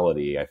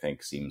reality, I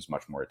think, seems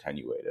much more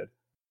attenuated?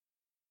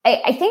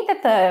 I think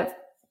that the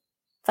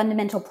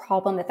fundamental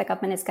problem that the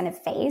government is going to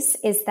face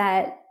is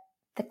that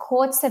the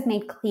courts have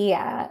made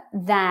clear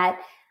that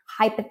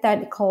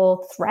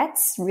hypothetical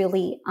threats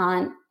really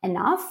aren't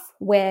enough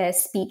where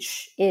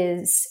speech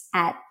is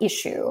at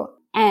issue.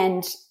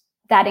 And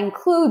that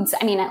includes,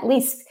 at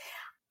least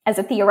as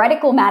a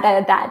theoretical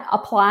matter, that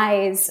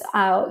applies,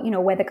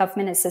 where the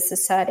government is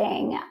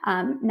asserting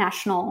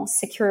national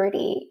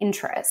security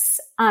interests.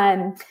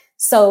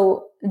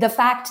 So the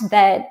fact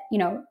that,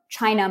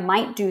 China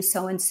might do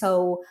so and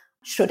so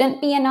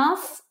shouldn't be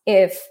enough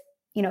if,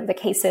 the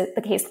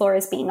case law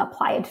is being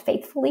applied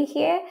faithfully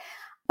here.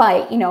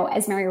 But,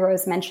 as Mary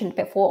Rose mentioned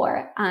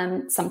before,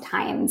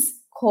 sometimes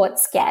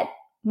courts get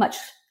much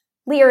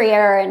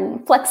leerier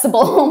and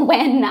flexible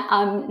when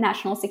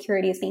national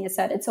security is being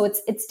asserted. So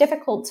it's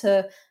difficult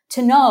to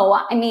know.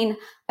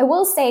 I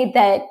will say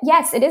that,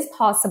 yes, it is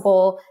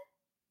possible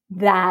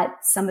that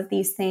some of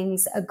these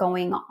things are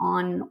going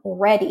on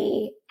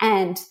already,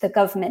 and the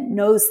government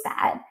knows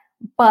that.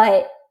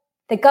 But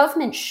the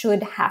government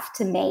should have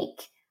to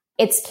make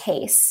its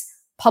case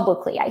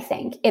publicly, I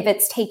think, if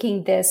it's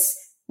taking this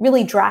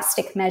really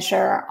drastic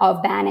measure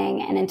of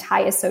banning an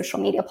entire social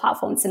media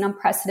platform. It's an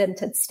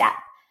unprecedented step.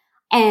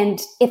 And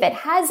if it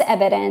has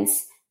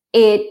evidence,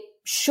 it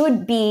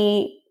should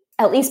be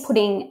at least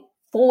putting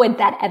forward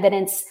that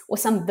evidence or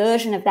some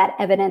version of that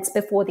evidence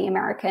before the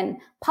American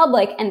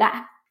public. And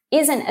that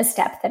isn't a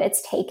step that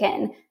it's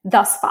taken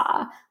thus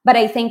far. But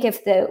I think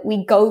if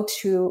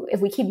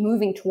we keep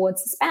moving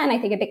towards this ban, I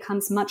think it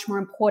becomes much more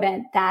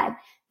important that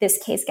this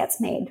case gets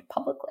made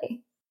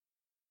publicly.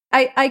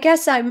 I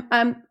guess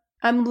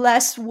I'm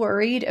less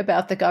worried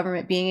about the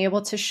government being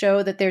able to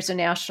show that there's a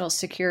national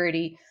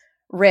security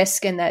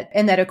risk and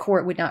that a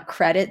court would not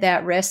credit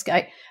that risk.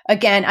 I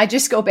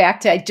just go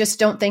back to, I just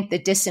don't think the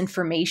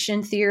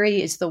disinformation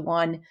theory is the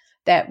one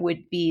that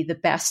would be the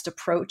best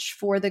approach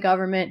for the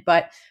government.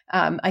 But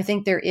I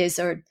think there is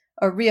a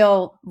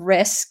real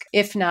risk,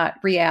 if not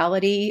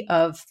reality,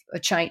 of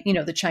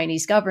the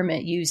Chinese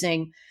government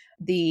using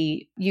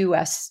the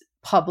U.S.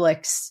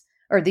 public's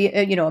or the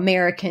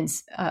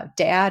Americans'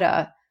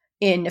 data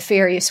in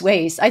nefarious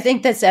ways. I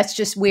think that's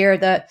just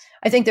where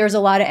I think there's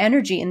a lot of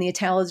energy in the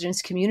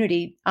intelligence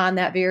community on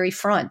that very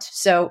front.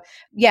 So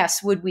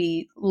yes, would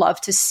we love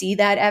to see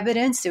that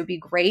evidence? It would be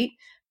great.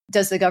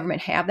 Does the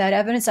government have that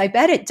evidence? I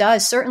bet it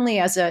does, certainly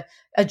as a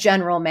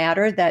general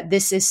matter, that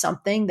this is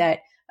something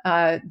that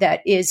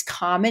is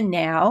common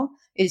now,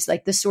 is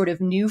like the sort of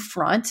new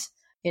front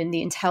in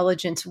the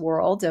intelligence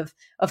world of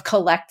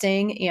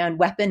collecting and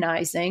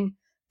weaponizing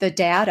the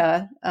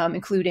data,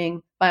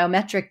 including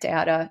biometric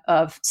data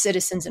of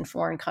citizens in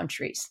foreign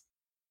countries.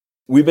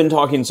 We've been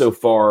talking so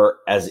far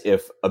as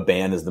if a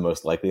ban is the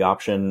most likely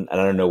option. And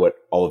I don't know what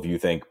all of you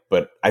think,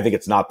 but I think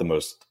it's not the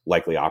most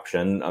likely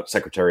option.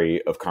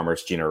 Secretary of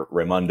Commerce Gina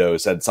Raimondo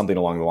said something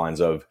along the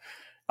lines of,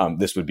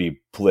 this would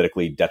be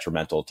politically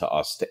detrimental to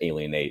us to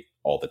alienate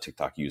all the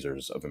TikTok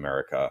users of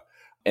America.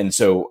 And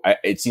so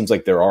it seems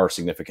like there are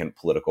significant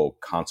political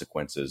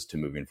consequences to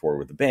moving forward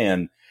with the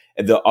ban.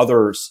 The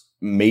other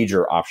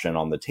major option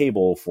on the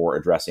table for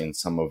addressing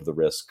some of the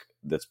risk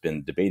that's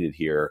been debated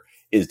here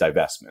is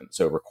divestment.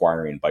 So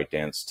requiring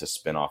ByteDance to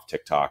spin off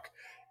TikTok,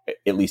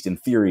 at least in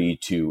theory,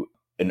 to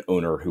an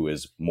owner who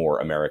is more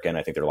American.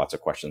 I think there are lots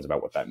of questions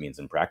about what that means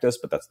in practice,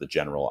 but that's the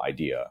general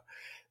idea.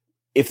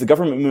 If the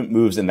government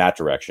moves in that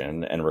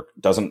direction and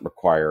doesn't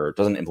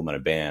implement a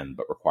ban,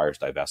 but requires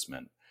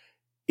divestment,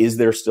 is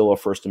there still a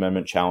First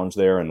Amendment challenge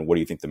there? And what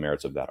do you think the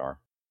merits of that are?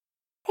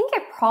 I think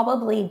it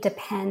probably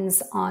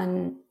depends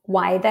on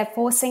why they're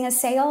forcing a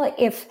sale.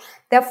 If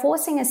they're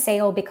forcing a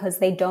sale because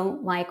they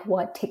don't like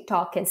what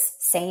TikTok is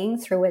saying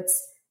through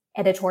its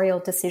editorial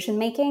decision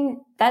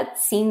making, that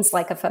seems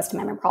like a First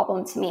Amendment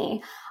problem to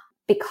me,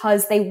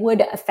 because they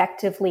would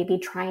effectively be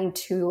trying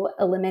to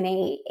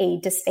eliminate a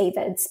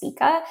disfavored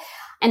speaker.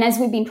 And as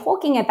we've been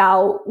talking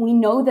about, we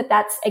know that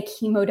that's a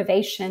key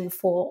motivation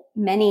for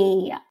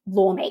many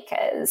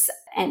lawmakers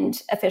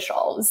and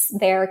officials.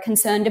 They're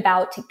concerned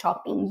about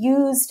TikTok being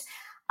used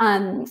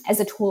as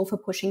a tool for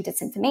pushing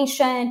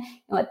disinformation.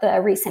 At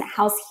the recent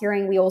House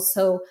hearing, we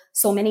also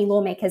saw many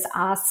lawmakers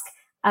ask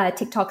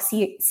TikTok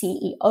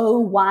CEO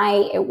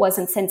why it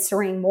wasn't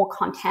censoring more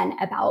content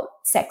about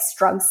sex,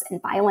 drugs, and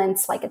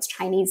violence like its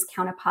Chinese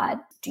counterpart,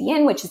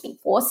 Douyin, which has been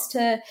forced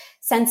to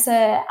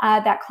censor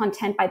that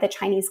content by the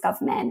Chinese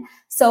government.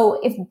 So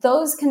if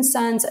those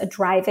concerns are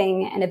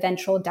driving an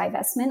eventual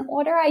divestment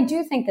order, I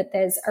do think that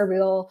there's a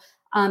real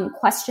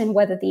question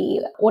whether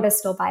the order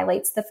still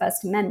violates the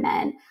First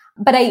Amendment.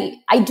 But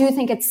I do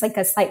think it's like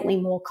a slightly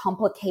more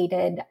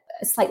complicated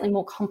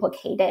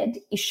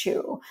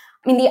issue.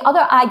 I mean, the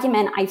other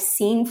argument I've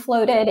seen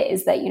floated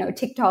is that,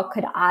 TikTok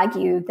could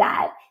argue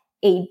that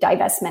a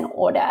divestment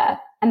order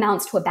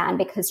amounts to a ban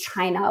because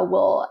China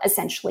will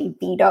essentially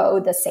veto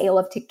the sale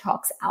of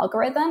TikTok's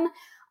algorithm,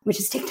 which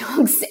is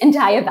TikTok's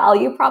entire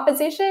value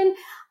proposition.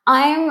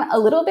 I'm a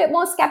little bit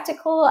more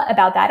skeptical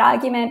about that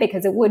argument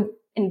because it would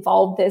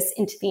involve this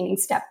intervening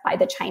step by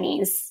the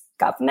Chinese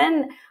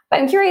government. But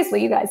I'm curious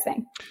what you guys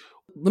think.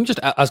 Let me just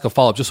ask a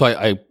follow-up, just so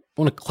I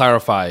want to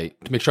clarify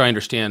to make sure I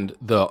understand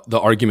the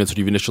arguments that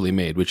you've initially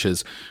made, which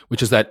is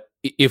that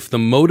if the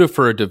motive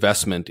for a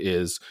divestment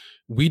is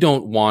we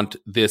don't want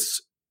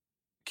this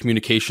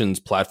communications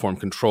platform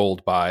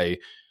controlled by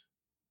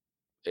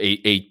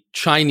a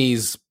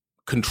Chinese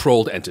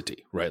controlled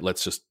entity, right?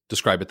 Let's just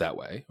describe it that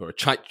way, or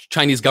a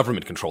Chinese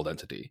government controlled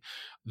entity.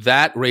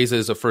 That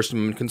raises a First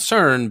Amendment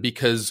concern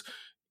because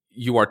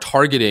you are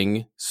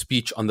targeting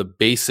speech on the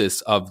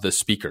basis of the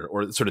speaker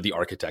or sort of the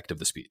architect of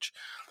the speech.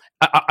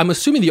 I'm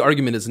assuming the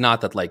argument is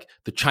not that like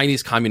the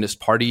Chinese Communist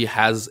Party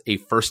has a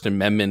First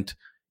Amendment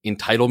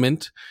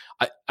entitlement.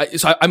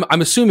 So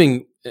I'm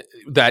assuming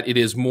that it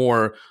is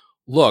more,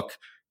 look,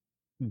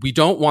 we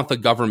don't want the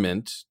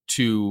government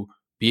to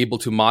be able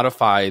to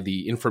modify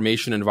the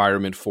information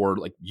environment for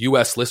like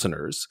U.S.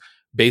 listeners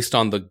based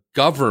on the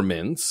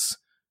government's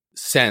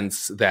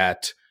sense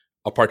that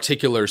a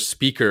particular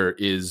speaker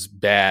is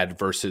bad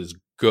versus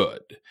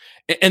good.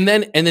 And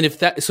then if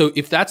that's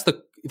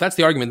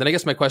the argument, then I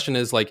guess my question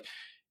is like,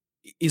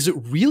 is it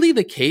really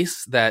the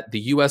case that the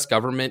US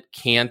government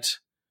can't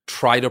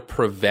try to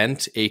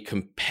prevent a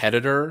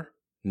competitor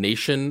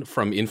nation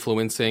from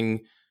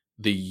influencing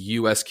the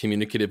US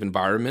communicative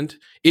environment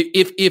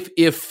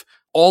if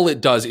all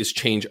it does is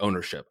change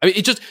ownership? I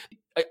mean,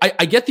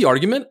 I get the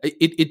argument.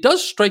 It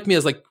does strike me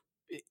as like,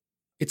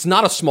 it's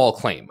not a small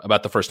claim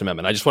about the First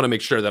Amendment. I just want to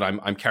make sure that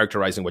I'm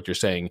characterizing what you're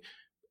saying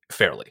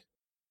fairly.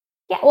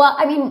 Yeah, well,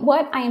 I mean,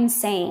 what I'm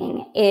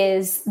saying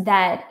is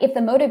that if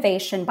the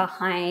motivation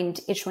behind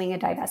issuing a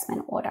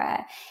divestment order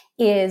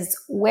is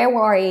we're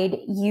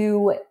worried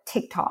you,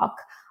 TikTok,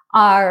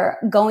 are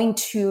going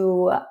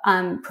to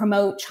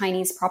promote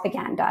Chinese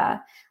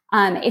propaganda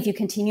if you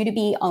continue to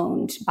be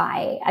owned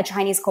by a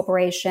Chinese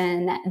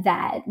corporation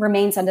that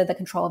remains under the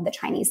control of the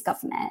Chinese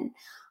government,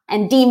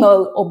 and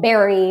demote or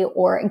bury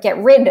or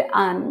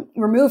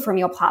remove from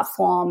your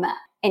platform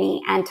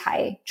any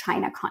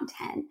anti-China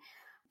content,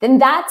 then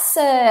that's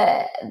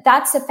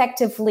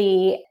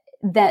effectively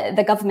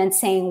the government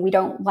saying we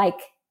don't like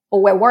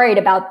or we're worried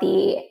about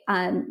the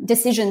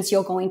decisions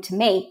you're going to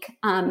make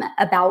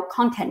about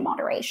content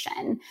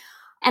moderation.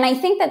 And I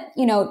think that,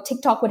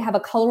 TikTok would have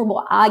a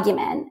colorable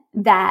argument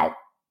that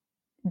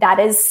that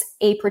is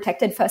a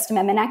protected First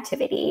Amendment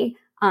activity,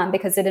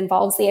 because it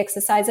involves the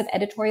exercise of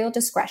editorial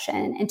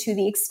discretion. And to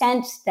the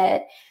extent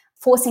that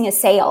forcing a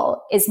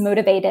sale is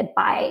motivated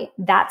by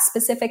that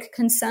specific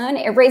concern,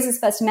 it raises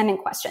First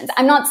Amendment questions.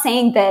 I'm not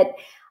saying that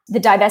the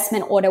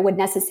divestment order would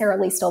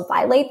necessarily still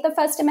violate the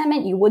First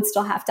Amendment. You would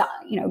still have to,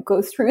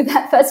 go through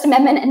that First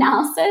Amendment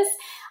analysis.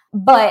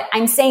 But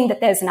I'm saying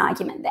that there's an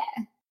argument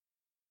there.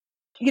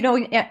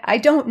 I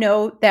don't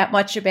know that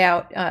much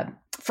about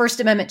First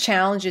Amendment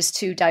challenges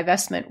to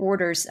divestment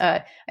orders.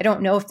 I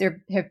don't know if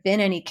there have been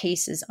any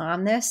cases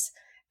on this,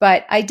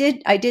 but I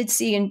did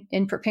see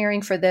in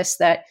preparing for this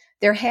that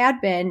there had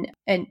been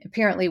an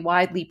apparently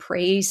widely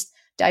praised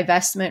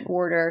divestment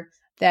order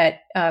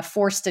that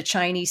forced a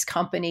Chinese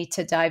company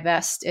to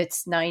divest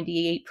its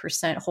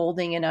 98%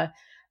 holding in a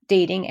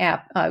dating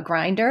app,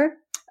 Grindr,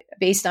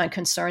 based on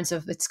concerns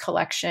of its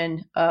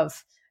collection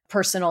of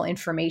personal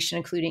information,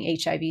 including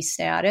HIV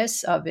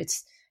status of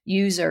its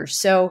users.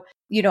 So,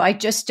 I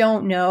just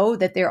don't know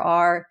that there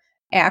are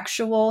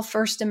actual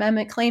First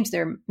Amendment claims.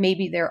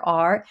 Maybe there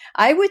are.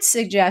 I would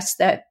suggest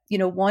that,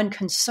 one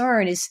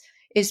concern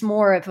is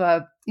more of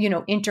a,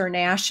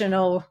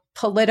 international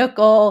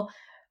political,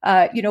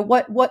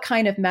 what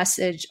kind of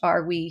message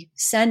are we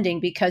sending?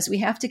 Because we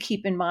have to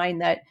keep in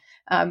mind that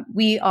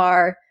we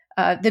are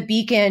the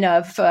beacon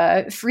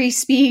of free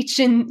speech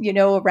and,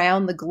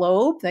 around the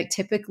globe. Like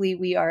typically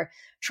we are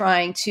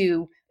trying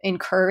to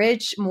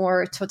encourage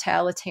more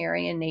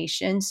totalitarian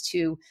nations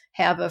to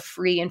have a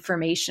free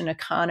information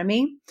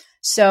economy.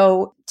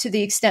 So to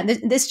the extent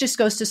this just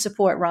goes to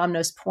support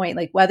Ramna's point,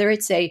 like whether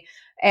it's a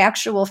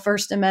actual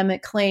First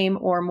Amendment claim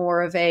or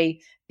more of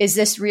is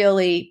this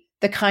really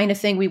the kind of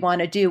thing we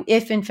want to do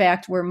if in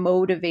fact we're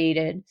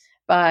motivated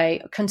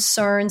by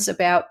concerns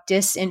about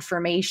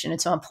disinformation. And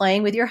so I'm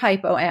playing with your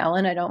hypo,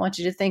 Alan. I don't want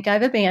you to think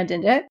I've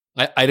abandoned it.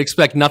 I'd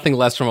expect nothing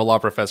less from a law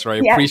professor. I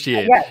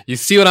appreciate it. You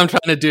see what I'm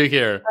trying to do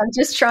here. I'm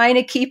just trying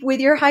to keep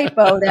with your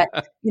hypo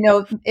that,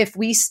 if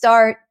we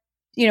start,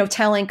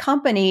 telling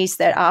companies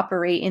that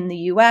operate in the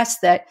US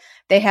that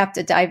they have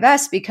to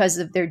divest because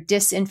of their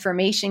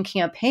disinformation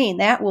campaign,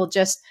 that will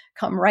just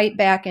come right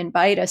back and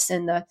bite us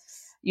in the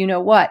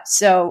what.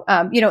 So,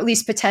 at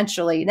least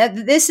potentially. Now,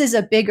 this is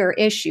a bigger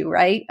issue,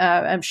 right?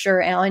 I'm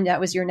sure, Alan, that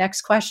was your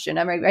next question.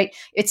 I'm right.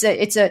 It's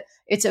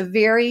a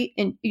very,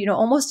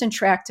 almost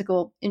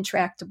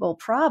intractable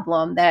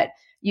problem that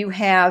you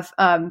have.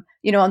 On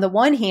the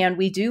one hand,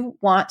 we do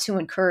want to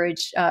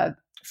encourage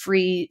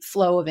free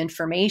flow of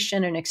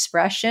information and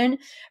expression,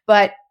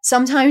 but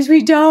sometimes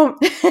we don't.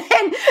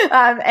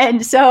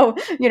 and so,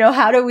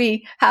 how do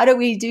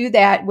we do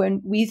that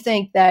when we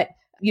think that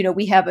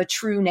we have a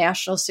true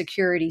national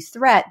security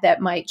threat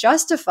that might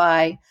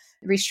justify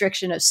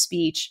restriction of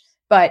speech,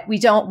 but we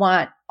don't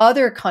want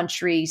other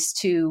countries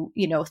to,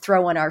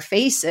 throw in our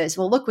faces,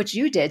 well, look what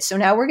you did. So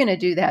now we're going to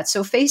do that.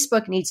 So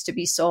Facebook needs to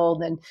be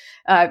sold, and,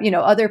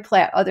 other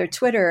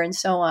Twitter and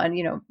so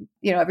on,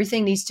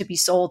 everything needs to be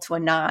sold to a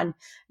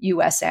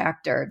non-US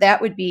actor.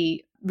 That would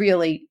be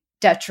really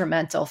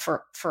detrimental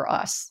for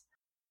us.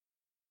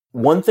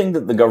 One thing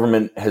that the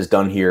government has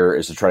done here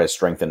is to try to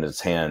strengthen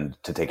its hand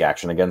to take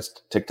action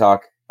against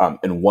TikTok.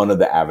 And one of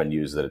the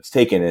avenues that it's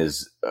taken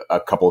is a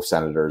couple of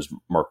senators,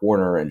 Mark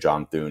Warner and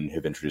John Thune,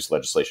 have introduced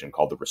legislation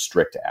called the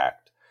Restrict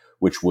Act,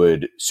 which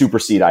would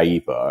supersede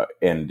IEEPA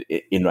and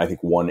in, I think,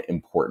 one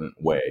important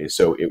way.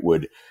 So it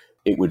would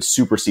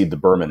supersede the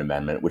Berman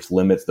Amendment, which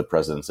limits the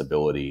president's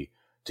ability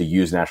to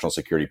use national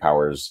security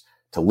powers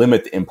to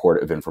limit the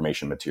import of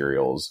information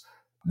materials.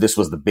 This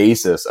was the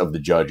basis of the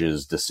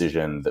judge's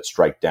decision that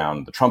struck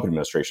down the Trump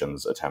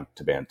administration's attempt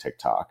to ban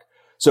TikTok.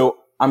 So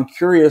I'm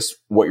curious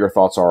what your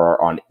thoughts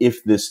are on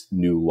if this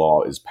new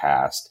law is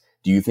passed.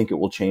 Do you think it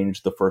will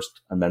change the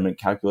First Amendment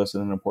calculus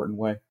in an important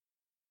way?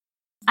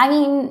 I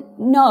mean,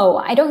 no,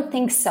 I don't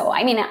think so.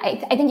 I mean,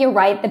 I think you're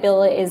right. The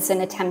bill is an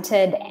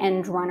attempted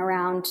end run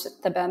around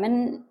the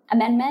Berman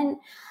Amendment,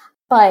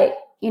 but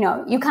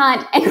you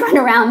can't end run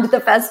around the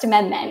First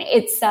Amendment.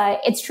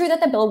 It's true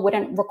that the bill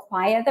wouldn't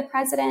require the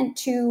president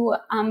to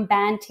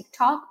ban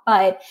TikTok,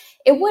 but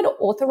it would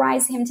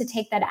authorize him to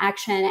take that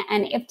action.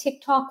 And if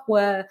TikTok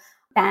were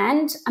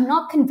banned, I'm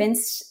not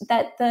convinced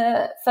that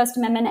the First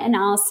Amendment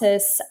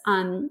analysis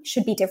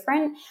should be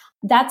different.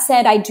 That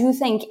said, I do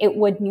think it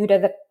would neuter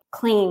the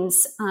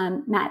claims,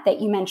 Matt,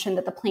 that you mentioned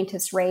that the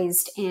plaintiffs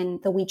raised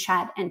in the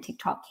WeChat and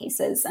TikTok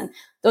cases. And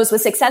those were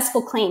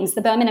successful claims.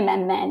 The Berman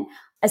Amendment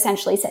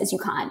essentially says you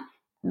can't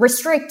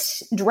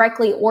restrict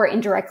directly or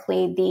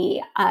indirectly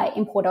the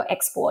import or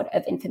export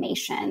of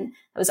information.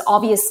 That was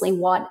obviously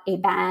what a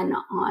ban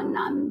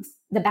on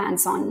the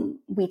bans on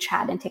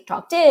WeChat and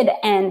TikTok did.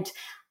 And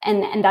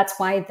that's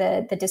why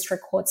the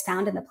district courts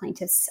found in the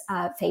plaintiffs'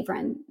 favor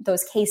in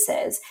those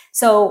cases.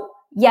 So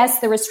yes,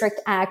 the Restrict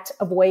Act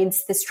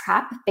avoids this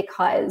trap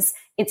because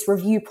its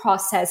review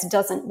process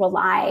doesn't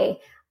rely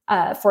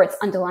for its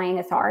underlying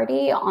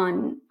authority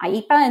on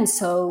IEEPA, and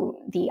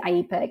so the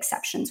IEEPA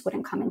exceptions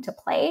wouldn't come into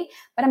play.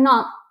 But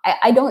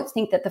I don't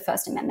think that the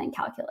First Amendment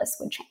calculus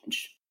would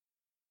change.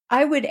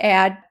 I would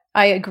add,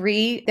 I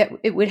agree that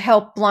it would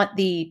help blunt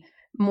the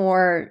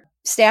more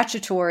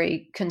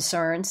statutory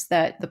concerns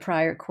that the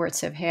prior courts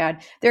have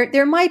had.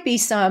 There might be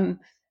some,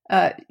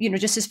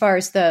 just as far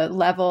as the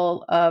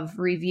level of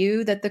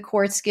review that the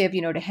courts give,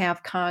 to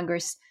have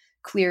Congress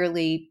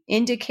clearly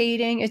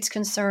indicating its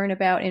concern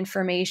about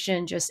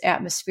information just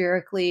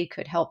atmospherically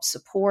could help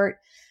support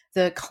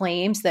the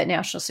claims that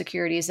national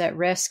security is at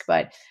risk.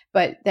 But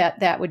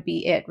that would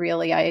be it,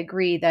 really. I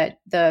agree that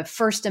the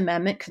First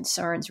Amendment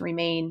concerns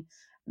remain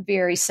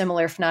very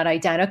similar, if not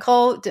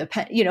identical,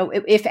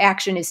 if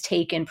action is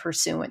taken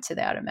pursuant to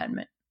that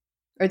amendment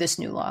or this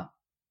new law.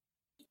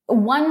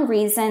 One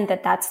reason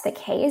that that's the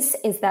case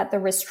is that the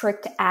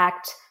Restrict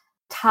Act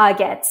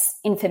targets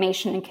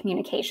information and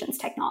communications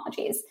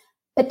technologies.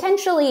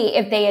 Potentially,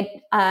 if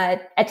they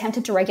had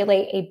attempted to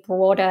regulate a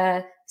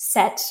broader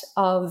set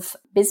of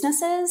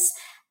businesses,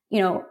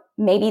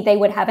 maybe they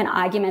would have an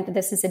argument that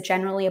this is a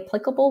generally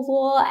applicable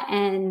law,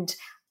 and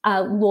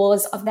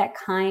laws of that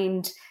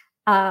kind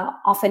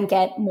often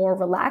get more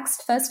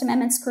relaxed First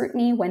Amendment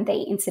scrutiny when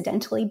they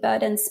incidentally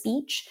burden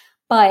speech.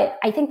 But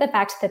I think the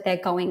fact that they're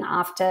going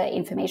after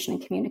information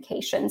and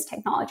communications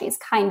technologies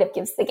kind of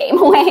gives the game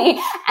away.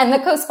 And the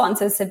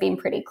co-sponsors have been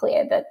pretty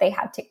clear that they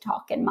had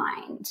TikTok in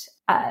mind.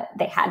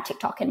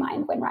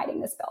 When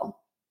writing this bill.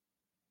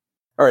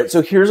 All right.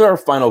 So here's our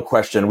final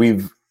question.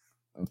 We've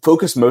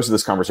focused most of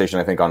this conversation,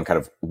 I think, on kind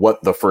of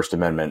what the First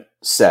Amendment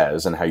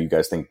says and how you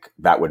guys think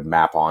that would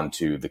map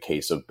onto the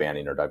case of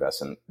banning or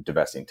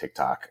divesting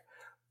TikTok.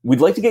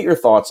 We'd like to get your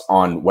thoughts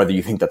on whether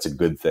you think that's a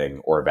good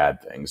thing or a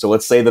bad thing. So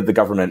let's say that the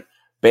government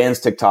bans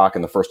TikTok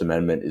and the First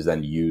Amendment is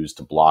then used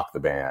to block the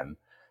ban.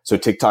 So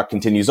TikTok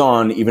continues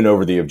on even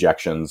over the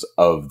objections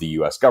of the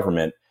US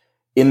government.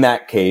 In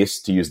that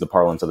case, to use the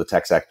parlance of the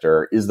tech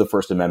sector, is the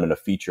First Amendment a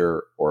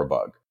feature or a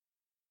bug?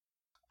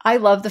 I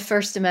love the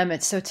First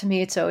Amendment, so to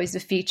me, it's always a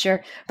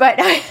feature. But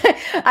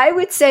I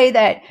would say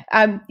that,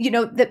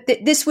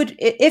 this would,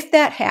 if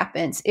that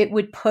happens, it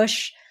would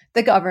push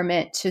the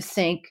government to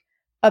think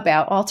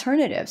about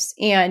alternatives,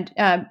 and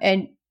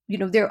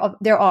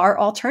there are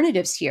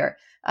alternatives here,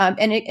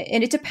 and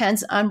it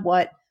depends on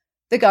what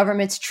the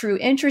government's true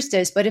interest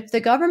is. But if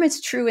the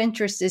government's true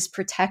interest is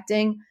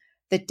protecting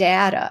the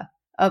data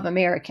of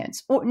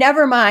Americans, well,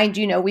 never mind,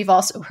 we've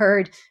also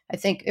heard, I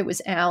think it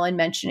was Alan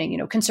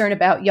mentioning, concern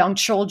about young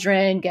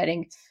children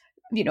getting,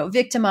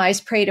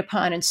 victimized, preyed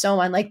upon, and so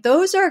on. Like,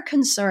 those are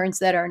concerns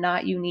that are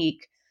not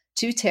unique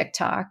to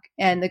TikTok,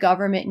 and the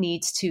government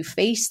needs to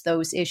face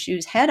those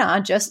issues head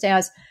on, just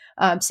as,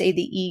 say,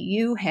 the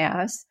EU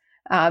has,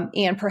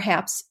 and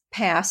perhaps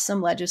pass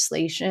some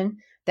legislation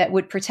that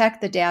would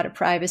protect the data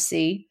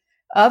privacy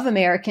of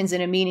Americans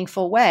in a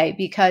meaningful way,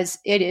 because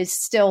it is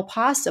still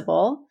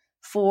possible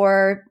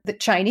for the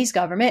Chinese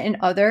government and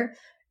other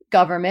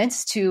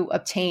governments to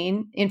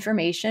obtain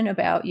information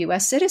about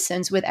U.S.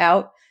 citizens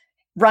without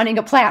running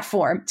a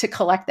platform to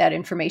collect that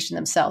information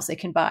themselves. They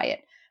can buy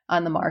it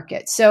on the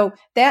market. So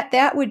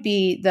that would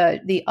be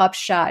the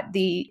upshot.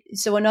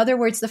 So in other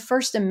words, the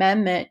First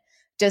Amendment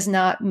does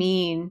not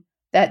mean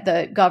that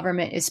the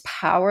government is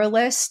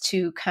powerless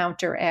to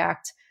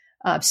counteract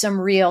some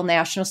real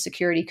national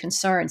security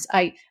concerns.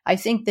 I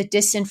think the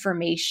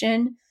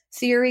disinformation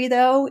theory,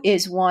 though,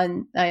 is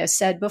one I have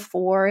said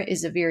before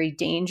is a very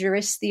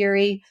dangerous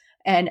theory.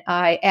 And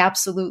I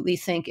absolutely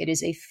think it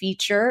is a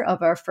feature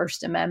of our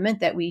First Amendment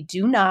that we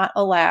do not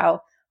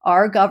allow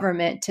our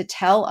government to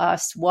tell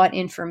us what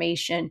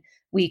information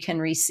we can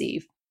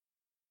receive.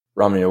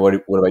 Ramya,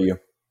 what about you?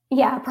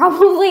 Yeah,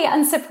 probably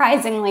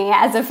unsurprisingly,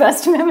 as a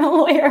First Amendment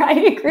lawyer, I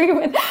agree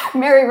with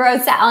Mary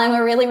Rose. Alan,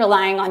 we're really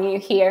relying on you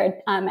here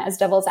as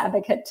devil's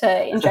advocate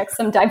to inject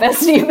some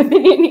diversity of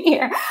opinion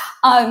here.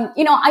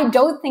 I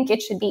don't think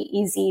it should be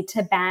easy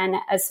to ban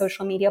a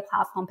social media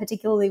platform,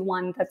 particularly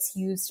one that's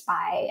used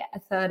by a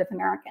third of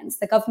Americans.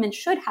 The government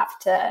should have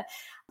to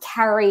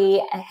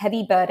carry a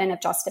heavy burden of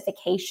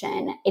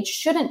justification. It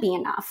shouldn't be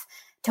enough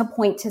to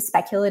point to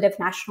speculative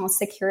national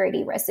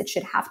security risks. It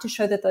should have to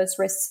show that those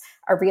risks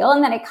are real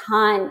and that it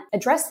can't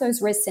address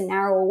those risks in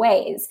narrow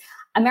ways.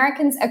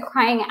 Americans are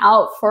crying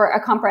out for a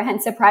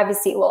comprehensive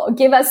privacy law.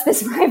 Give us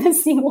this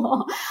privacy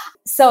law.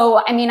 So,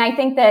 I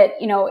think that,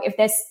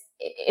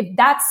 if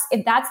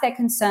that's their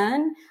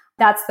concern,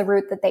 that's the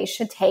route that they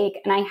should take.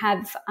 And I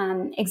have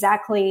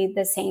exactly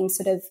the same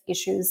sort of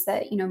issues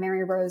that,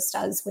 Mary Rose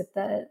does with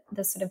the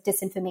sort of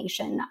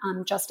disinformation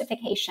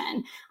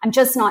justification. I'm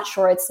just not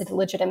sure it's a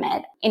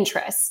legitimate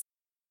interest.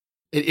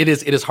 It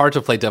is hard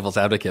to play devil's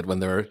advocate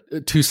when there are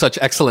two such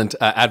excellent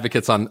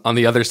advocates on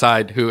the other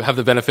side who have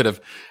the benefit of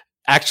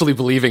actually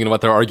believing in what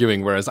they're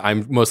arguing, whereas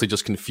I'm mostly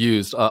just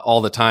confused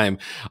all the time.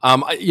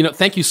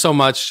 Thank you so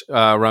much,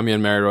 Ramya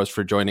and Mary Rose,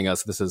 for joining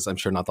us. This is, I'm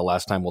sure, not the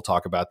last time we'll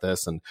talk about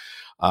this, and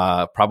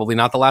probably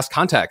not the last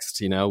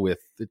context, with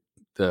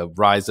the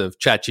rise of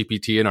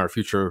ChatGPT and our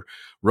future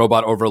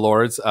robot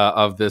overlords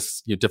of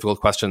this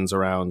difficult questions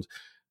around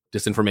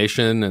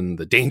disinformation and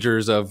the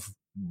dangers of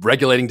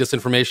regulating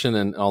disinformation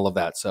and all of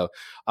that. So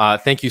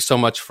thank you so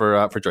much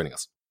for joining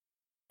us.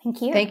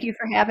 Thank you. Thank you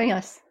for having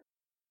us.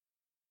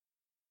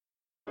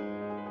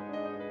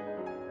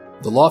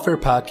 The Lawfare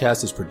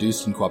podcast is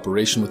produced in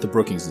cooperation with the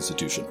Brookings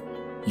Institution.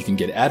 You can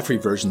get ad-free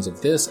versions of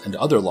this and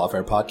other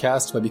Lawfare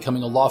podcasts by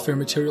becoming a Lawfare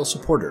material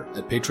supporter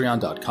at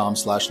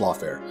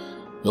patreon.com/lawfare.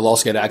 You'll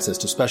also get access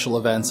to special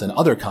events and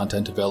other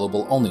content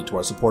available only to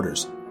our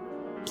supporters.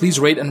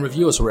 Please rate and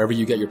review us wherever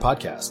you get your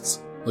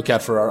podcasts. Look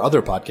out for our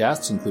other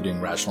podcasts,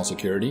 including Rational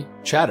Security,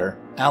 Chatter,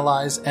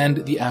 Allies,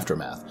 and The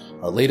Aftermath,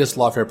 our latest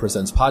Lawfare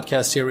Presents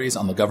podcast series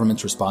on the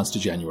government's response to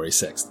January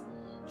 6th.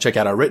 Check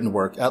out our written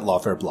work at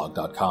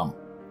lawfareblog.com.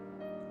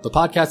 The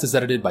podcast is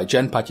edited by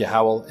Jen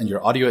Patya-Howell, and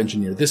your audio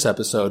engineer this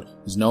episode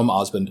is Noam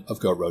Osband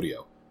of Goat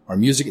Rodeo. Our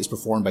music is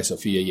performed by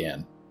Sophia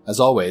Yan. As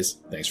always,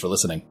 thanks for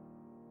listening.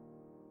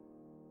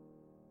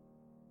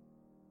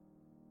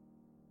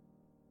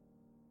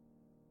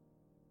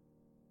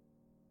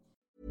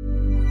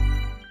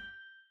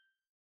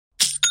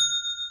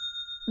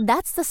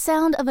 That's the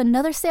sound of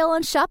another sale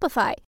on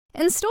Shopify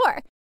in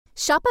store.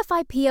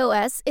 Shopify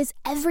POS is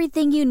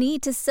everything you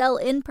need to sell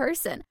in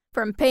person.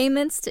 From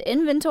payments to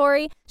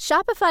inventory,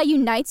 Shopify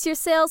unites your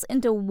sales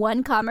into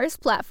one commerce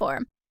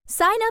platform.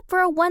 Sign up for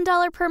a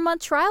 $1 per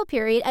month trial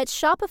period at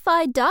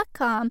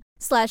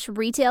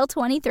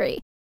shopify.com/retail23.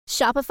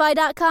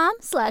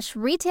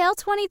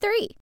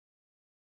 Shopify.com/retail23.